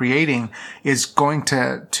that they're creating is going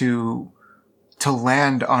to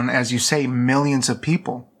land on, as you say, millions of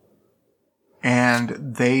people.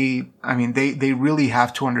 And they really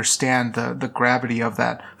have to understand the gravity of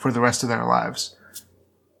that for the rest of their lives.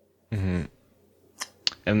 Mm-hmm.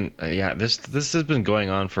 And this has been going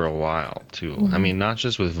on for a while too. Mm-hmm. I mean, not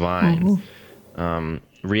just with Vine,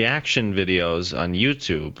 reaction videos on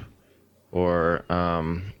YouTube, or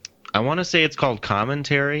I want to say it's called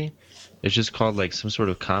commentary. It's just called like some sort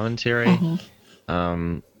of commentary.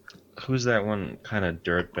 Mm-hmm. Who's that one kind of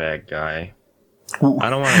dirtbag guy? I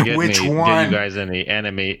don't want to get you guys any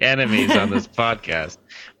enemies on this podcast,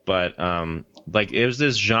 but like it was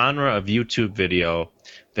this genre of YouTube video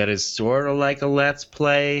that is sort of like a Let's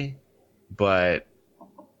Play, but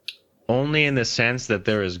only in the sense that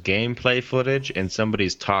there is gameplay footage and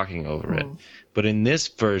somebody's talking over it. But in this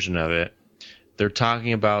version of it, they're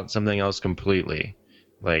talking about something else completely.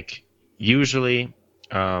 Like, usually,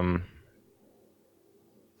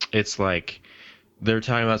 it's like they're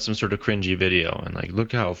talking about some sort of cringy video and like,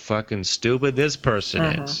 look how fucking stupid this person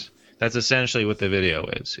is. That's essentially what the video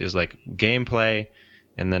is like gameplay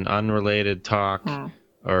and then unrelated talk.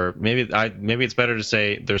 Or maybe it's better to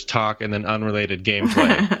say there's talk and then unrelated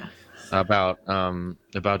gameplay about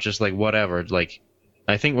just like whatever. Like,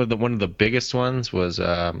 I think one of the biggest ones was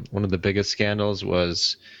one of the biggest scandals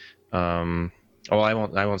was I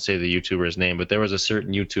won't say the YouTuber's name, but there was a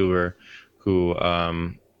certain YouTuber who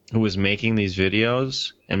was making these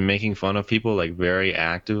videos and making fun of people like very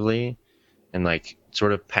actively and like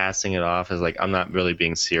sort of passing it off as like, I'm not really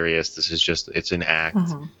being serious. This is just, it's an act.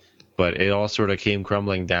 But it all sort of came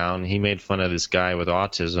crumbling down. He made fun of this guy with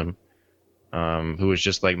autism who was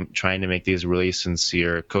just like trying to make these really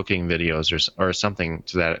sincere cooking videos or something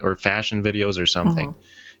to that, or fashion videos or something.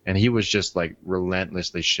 And he was just like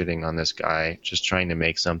relentlessly shitting on this guy, just trying to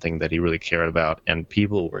make something that he really cared about. And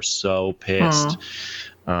people were so pissed.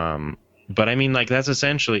 But I mean, like, that's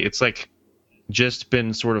essentially, it's like just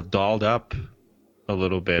been sort of dolled up a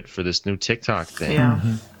little bit for this new TikTok thing.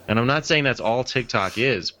 And I'm not saying that's all TikTok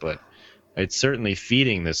is, but it's certainly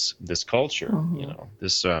feeding this culture, you know,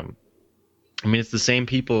 this, I mean, it's the same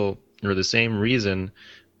people or the same reason,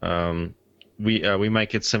 we might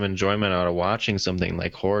get some enjoyment out of watching something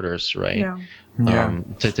like Hoarders, right?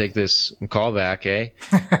 To take this callback,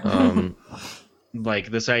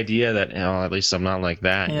 like this idea that, at least I'm not like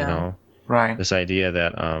that, you know? Right. This idea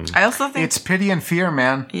that I also think it's pity and fear,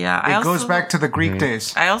 man. Yeah, it goes back to the Greek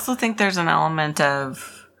days. I also think there's an element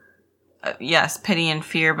of yes, pity and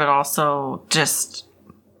fear, but also just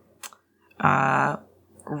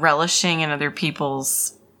relishing in other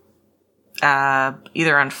people's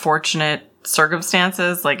either unfortunate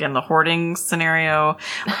circumstances, like in the hoarding scenario,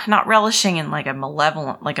 not relishing in like a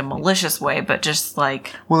malevolent, like a malicious way, but just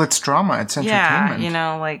like, well, it's drama, it's entertainment. Yeah, you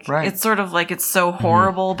know, like it's sort of like it's so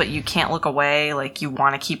horrible, but you can't look away. Like you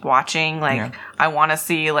want to keep watching. Like I want to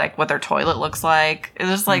see like what their toilet looks like. It's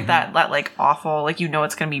just like that like awful. Like, you know,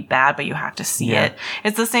 it's gonna be bad, but you have to see it.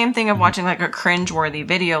 It's the same thing of watching like a cringe-worthy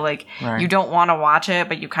video. Like you don't want to watch it,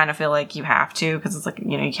 but you kind of feel like you have to because it's like,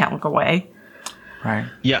 you know, you can't look away. Right.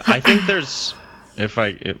 Yeah, I think there's, I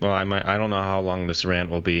don't know how long this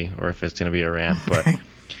rant will be or if it's going to be a rant, but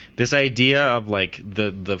this idea of like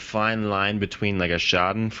the fine line between like a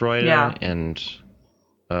Schadenfreude and,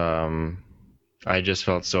 I just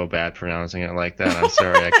felt so bad pronouncing it like that. I'm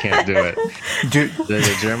sorry, I can't do it.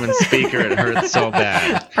 The German speaker, it hurts so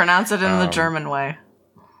bad. Pronounce it in the German way.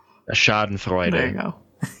 A Schadenfreude. There you go.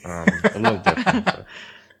 A little different.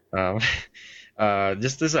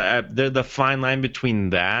 Just this, the fine line between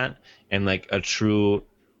that and like a true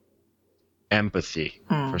empathy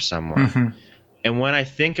for someone. And when I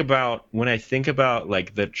think about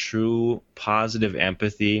like the true positive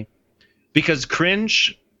empathy, because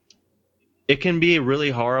cringe, it can be a really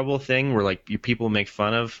horrible thing where like people make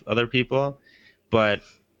fun of other people, but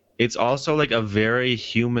it's also like a very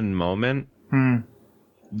human moment.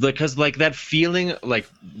 Because like that feeling, like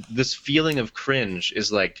this feeling of cringe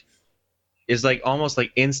is like almost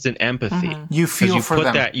like instant empathy. You feel for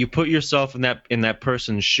them. You put yourself in that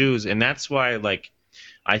person's shoes, and that's why, like,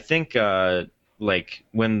 I think, like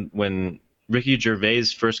when Ricky Gervais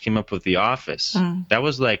first came up with The Office, that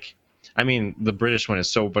was like, I mean, the British one is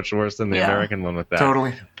so much worse than the American one with that.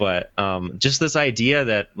 Totally. But just this idea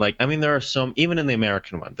that, like, I mean, there are even in the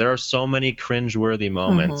American one, there are so many cringe-worthy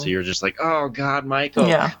moments. You're just like, oh God, Michael.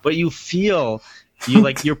 Yeah. But you feel.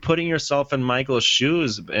 You're putting yourself in Michael's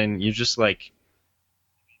shoes, and you just like,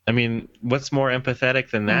 I mean, what's more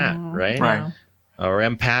empathetic than that, right? Right. Or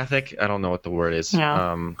empathic? I don't know what the word is.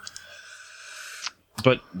 Yeah.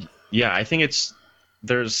 But yeah, I think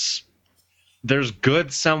there's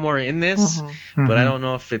good somewhere in this, but I don't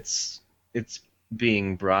know if it's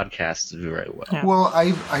being broadcasted very well. Yeah. Well,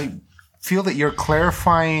 I feel that you're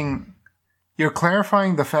clarifying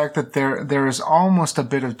the fact that there is almost a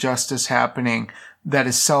bit of justice happening that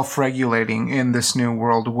is self-regulating in this new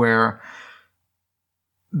world where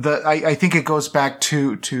I think it goes back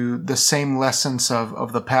to the same lessons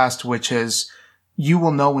of the past, which is you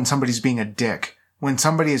will know when somebody's being a dick, when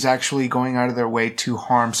somebody is actually going out of their way to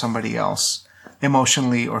harm somebody else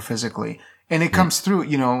emotionally or physically. And it comes through,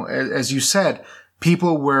 you know, as you said,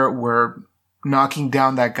 people were knocking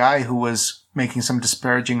down that guy who was making some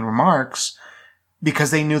disparaging remarks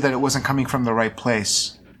because they knew that it wasn't coming from the right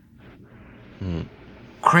place.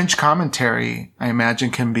 Cringe commentary, I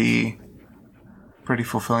imagine, can be pretty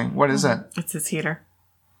fulfilling. What is that? It's his heater.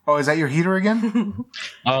 Oh, is that your heater again?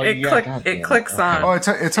 Oh, It clicks on. Oh, it's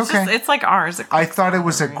okay. It's like ours. I thought it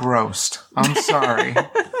was a groast. I'm sorry.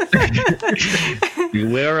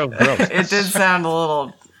 Beware of ghosts. It did sound a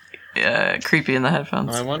little creepy in the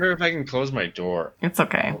headphones. I wonder if I can close my door. It's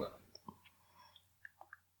okay.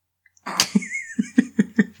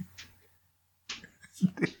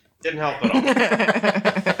 Didn't help at all.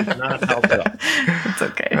 Did not help at all. It's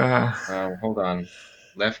okay. Hold on.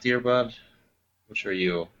 Left earbud? Which are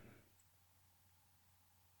you?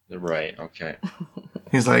 The right. Okay.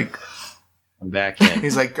 He's like, I'm back in.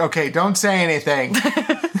 He's like, okay, don't say anything.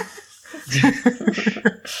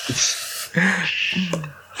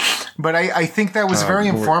 But I think that was very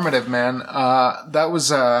informative, man. That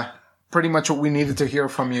was pretty much what we needed to hear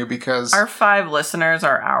from you because our 5 listeners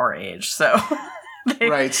are our age, so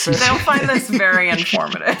right. So they'll find this very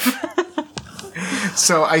informative.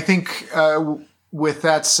 So I think with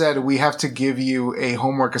that said, we have to give you a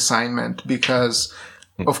homework assignment because,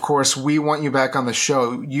 of course, we want you back on the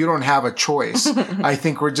show. You don't have a choice. I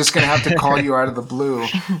think we're just going to have to call you out of the blue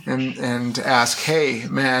and ask, hey,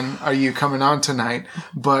 man, are you coming on tonight?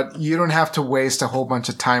 But you don't have to waste a whole bunch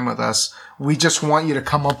of time with us. We just want you to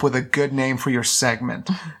come up with a good name for your segment.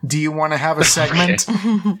 Do you want to have a segment?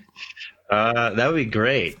 That would be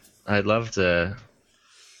great. I'd love to.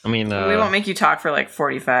 I mean, we won't make you talk for like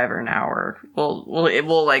 45 or an hour.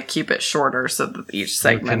 We'll like keep it shorter so that each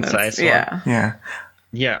segment is, Yeah.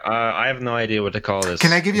 I have no idea what to call this.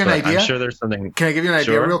 Can I give you an idea? I'm sure there's something. Can I give you an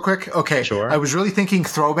idea real quick? Okay. Sure. I was really thinking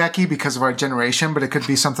throwbacky because of our generation, but it could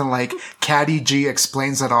be something like Caddy G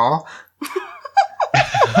Explains It All.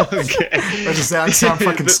 Okay. Or does that sound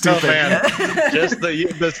fucking stupid? Oh, man. Just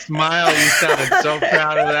the smile, you sounded so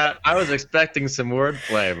proud of that. I was expecting some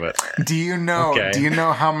wordplay, but Do you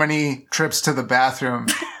know how many trips to the bathroom,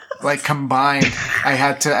 like combined, I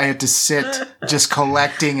had to sit just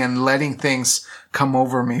collecting and letting things come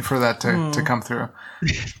over me for that to come through?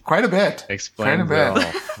 Quite a bit. Explain Quite a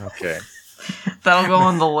bit. Okay. That'll go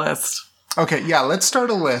on the list. Okay, yeah, let's start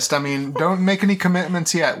a list. I mean, don't make any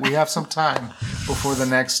commitments yet. We have some time before the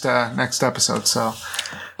next episode. So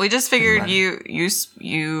we just figured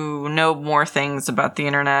you know more things about the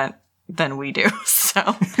internet than we do.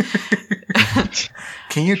 So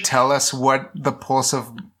can you tell us what the pulse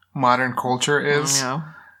of modern culture is?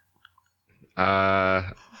 I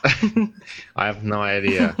have no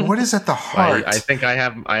idea. What is at the heart? I think I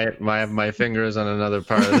have my fingers on another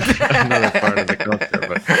part of the culture.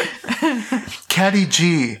 But Caddy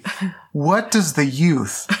G, what does the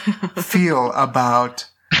youth feel about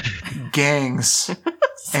gangs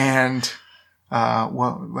and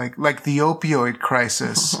like the opioid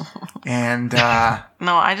crisis and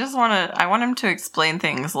no, I want him to explain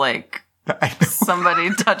things like somebody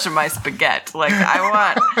touching my spaghetti. Like I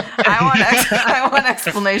want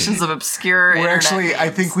explanations of obscure. Well, actually, names. I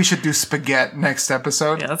think we should do spaghetti next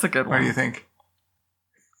episode. Yeah, that's a good one. What do you think?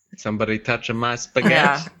 Somebody touching my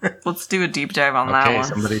spaghetti. Yeah, let's do a deep dive on that one. Okay,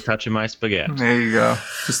 somebody touching my spaghetti. There you go.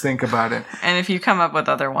 Just think about it. And if you come up with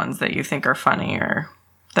other ones that you think are funny or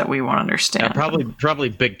that we won't understand, probably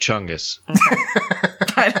Big Chungus.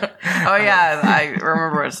 I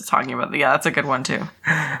remember what I was talking about. Yeah, that's a good one too.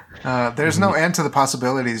 There's no end to the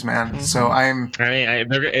possibilities, man. Mm-hmm. So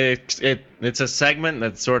it's a segment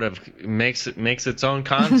that sort of makes its own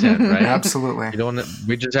content, right? Absolutely.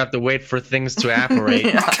 We just have to wait for things to apparate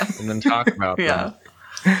and then talk about them.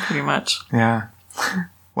 Pretty much. Yeah.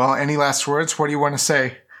 Well, any last words? What do you want to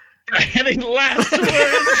say? Any last words?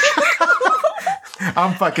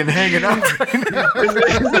 I'm fucking hanging up right now. Is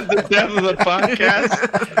it the depth of the podcast?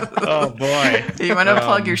 Oh boy! You want to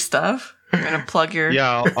plug your stuff? You want to plug your?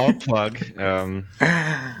 Yeah, I'll plug.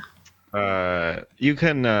 You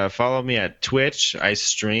can follow me at Twitch. I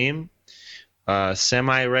stream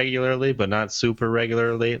semi-regularly, but not super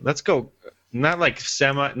regularly. Let's go. Not like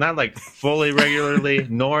fully regularly,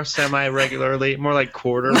 nor semi-regularly. More like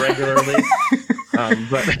quarter regularly.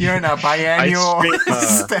 But you're in a biannual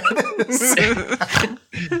status.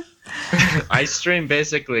 I stream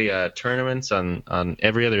basically tournaments on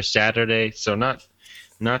every other Saturday. So not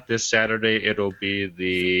this Saturday. It'll be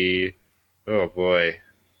the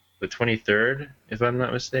 23rd, if I'm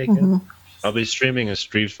not mistaken. Mm-hmm. I'll be streaming a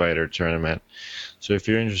Street Fighter tournament. So if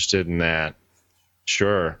you're interested in that,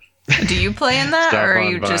 sure. Do you play in that, or are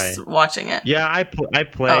you just watching it? Yeah, I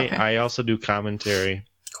play. Okay. I also do commentary.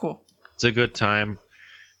 Cool. It's a good time.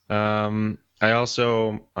 I'm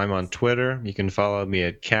on Twitter. You can follow me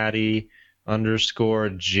at Caddy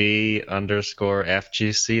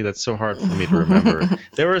K_G_FGC. That's so hard for me to remember.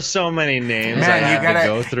 There were so many names I Man, had to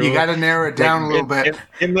go through. you gotta narrow it down a little bit.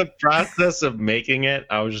 In the process of making it,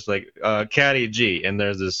 I was just like, Caddy G. And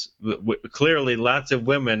there's this, clearly lots of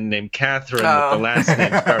women named Catherine with the last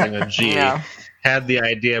name starting with G. Yeah. Had the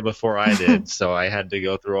idea before I did, so I had to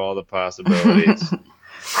go through all the possibilities.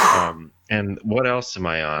 And what else am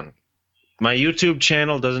I on? My YouTube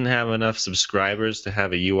channel doesn't have enough subscribers to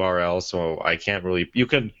have a URL, so I can't really. You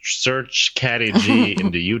can search Caddy G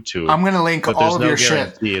into YouTube. I'm gonna link but all of no your shit.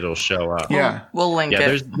 guarantee it'll show up. Yeah. We'll link it.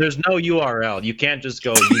 There's no URL. You can't just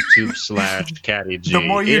go YouTube/Caddy G. The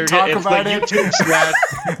more you talk about it,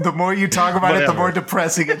 YouTube the more you talk about it, the Whatever. more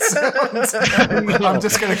depressing it sounds. I'm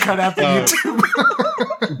just gonna cut out the YouTube.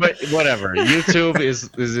 But whatever. YouTube is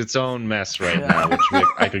its own mess right now, which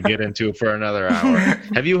I could get into for another hour.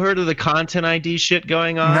 Have you heard of the Content ID shit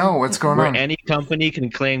going on? No, what's going where on? Any company can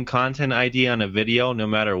claim Content ID on a video no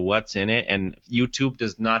matter what's in it, and YouTube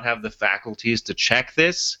does not have the faculties to check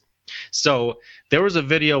this. So there was a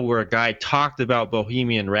video where a guy talked about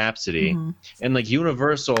Bohemian Rhapsody, and like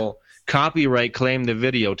Universal copyright claimed the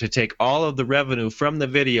video to take all of the revenue from the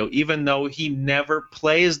video, even though he never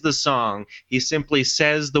plays the song. He simply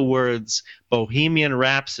says the words Bohemian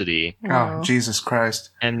Rhapsody, Oh, Jesus Christ.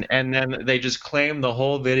 and then they just claim the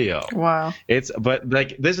whole video. Wow. But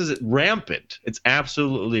like this is rampant. It's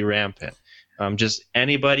absolutely rampant. Just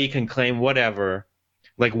anybody can claim whatever.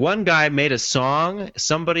 Like one guy made a song,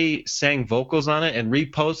 somebody sang vocals on it and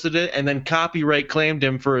reposted it, and then copyright claimed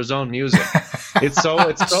him for his own music. It's so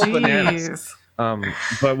bananas. Jeez.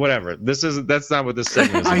 But whatever. That's not what this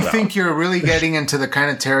segment is I about. think you're really getting into the kind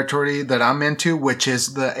of territory that I'm into, which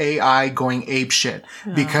is the AI going ape shit.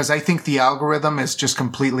 Because I think the algorithm is just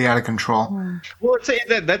completely out of control. Well,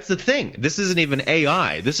 that's the thing. This isn't even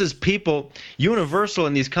AI. This is people. Universal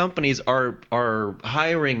and these companies are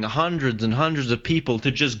hiring hundreds and hundreds of people to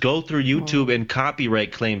just go through YouTube and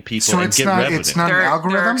copyright claim people So and it's get not revenue. it's not an They're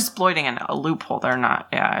algorithm? exploiting a loophole. They're not.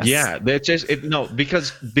 Yeah. Yeah, that's just no,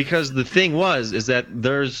 because the thing is that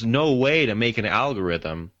there's no way to make an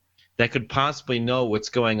algorithm that could possibly know what's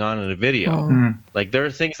going on in a video. Like there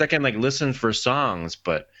are things that can like listen for songs,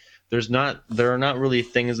 but there are not really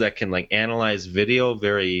things that can like analyze video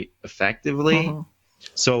very effectively.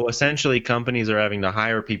 So essentially companies are having to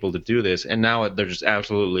hire people to do this, and now they're just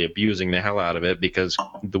absolutely abusing the hell out of it because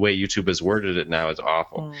the way YouTube has worded it now is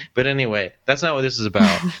awful. But anyway, that's not what this is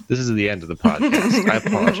about. This is the end of the podcast. I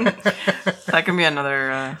apologize. That can be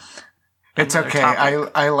another. It's another okay.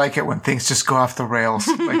 topic. I like it when things just go off the rails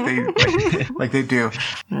like they do.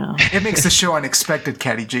 Yeah. It makes the show unexpected,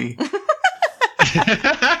 Caddy G.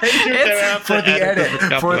 It's For the edit.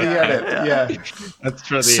 Yeah. That's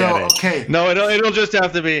for the So, edit. okay. No, it'll just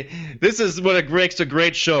have to be. This is what makes a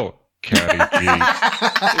great show. Caddy G.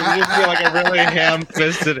 You feel like a really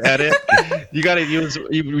ham-fisted edit. You got to use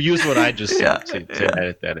what I just said to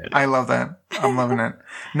edit that in. I love that. I'm loving it.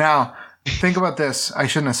 Now, think about this. I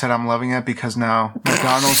shouldn't have said I'm loving it because now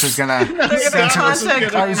McDonald's is gonna censor us.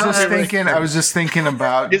 contact I was just thinking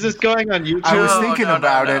about. Is this going on YouTube? I was No, thinking no,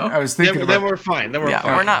 about no, it. no. I was thinking Then about. we're fine. Then we're Yeah,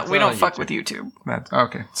 fine. we're not. It's We not don't on fuck YouTube. with YouTube. That.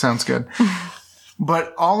 Okay, sounds good.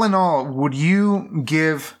 But all in all, would you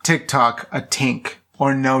give TikTok a tink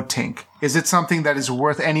or no tink? Is it something that is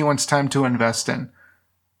worth anyone's time to invest in?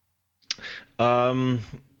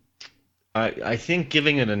 I think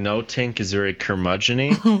giving it a no tink is very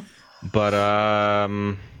curmudgeon-y, but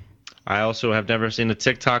I also have never seen a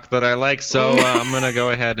TikTok that I like, so I'm gonna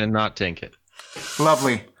go ahead and not tink it.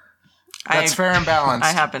 Lovely. That's fair and balanced.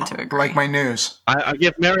 I happen to agree. Like my news. I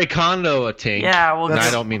give Mary Kondo a tink. Yeah, well, And I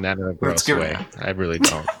that's- don't mean that in a gross give it- way. I really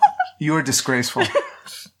don't. You are disgraceful.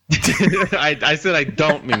 I said I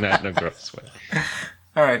don't mean that in a gross way.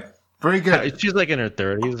 All right. Very good. She's like in her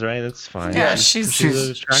 30s, right? That's fine. Yeah, she's-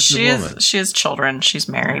 an attractive woman. she has children. She's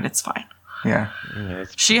married. It's fine. Yeah. Yeah,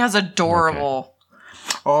 that's- She has adorable,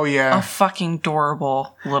 Oh yeah. fucking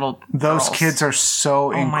adorable little. Those girls. kids are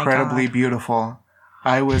so Oh my incredibly God. beautiful.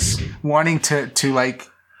 I was wanting to like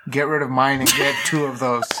get rid of mine and get two of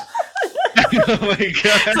those. Oh my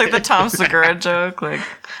god. It's like the Tom Segura joke. Like,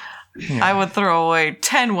 I would throw away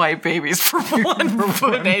 10 white babies for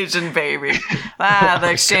one Asian baby. The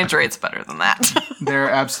exchange rate's better than that. They're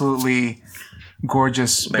absolutely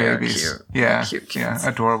gorgeous They are babies. cute. Yeah. Cute Yeah, kids.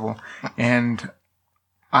 adorable. And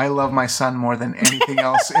I love my son more than anything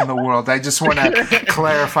else in the world. I just want to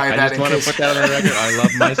clarify I that just in want to case put that on the record. I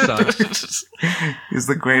love my son. he's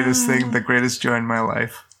the greatest thing, the greatest joy in my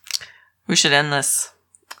life. We should end this.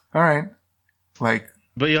 All right. Like,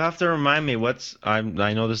 But you have to remind me I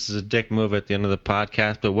know this is a dick move at the end of the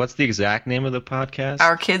podcast, but what's the exact name of the podcast?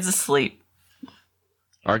 Our kid's asleep.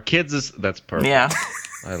 Our kids that's perfect. Yeah.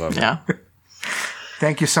 I love it. Yeah.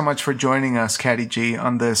 Thank you so much for joining us, Caddy G,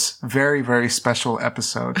 on this very, very special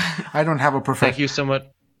episode. I don't have a profession. Thank you so much.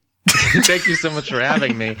 Thank you so much for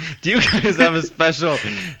having me. Do you guys have special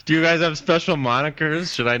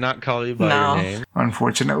monikers? Should I not call you by your name?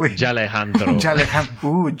 Unfortunately. Jalejandro.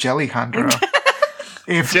 Jellyhandro.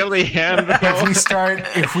 If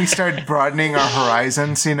we start broadening our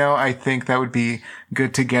horizons, I think that would be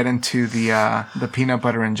good to get into the peanut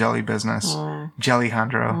butter and jelly business.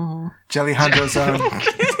 Jellyhandro. Jellyhandro's own.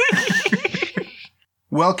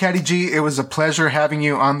 Well, Caddy G, it was a pleasure having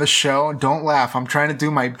you on the show. Don't laugh. I'm trying to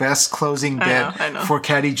do my best closing bit I know. for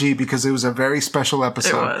Caddy G because it was a very special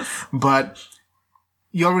episode. It was. But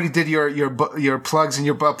you already did your plugs and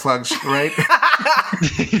your butt plugs, right?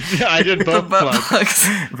 I did both plugs.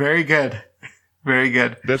 Very good. Very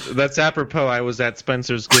good. That's apropos. I was at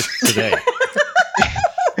Spencer's Gift today.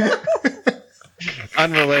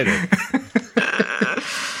 Unrelated.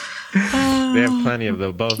 They have plenty of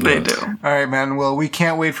both of They those. do. All right, man. Well, we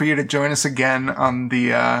can't wait for you to join us again on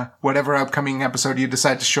the whatever upcoming episode you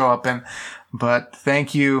decide to show up in. But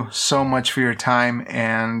thank you so much for your time,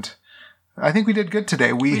 and I think we did good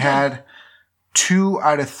today. We had 2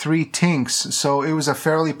 out of 3 tinks, so it was a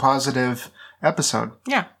fairly positive episode.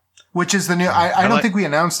 Yeah. Which is the new... I don't think we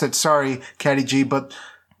announced it. Sorry, Caddy G, but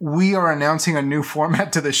we are announcing a new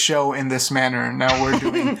format to the show in this manner. Now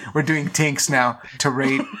we're doing tinks now to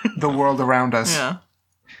rate the world around us. Yeah.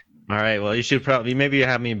 All right. Well, you should maybe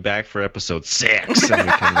have me back for episode 6, and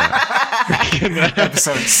we can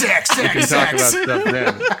Episode 6. talk about stuff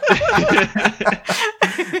then.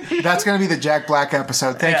 That's going to be the Jack Black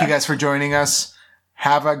episode. Thank you guys for joining us.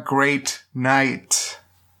 Have a great night.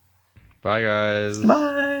 Bye, guys.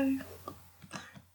 Bye.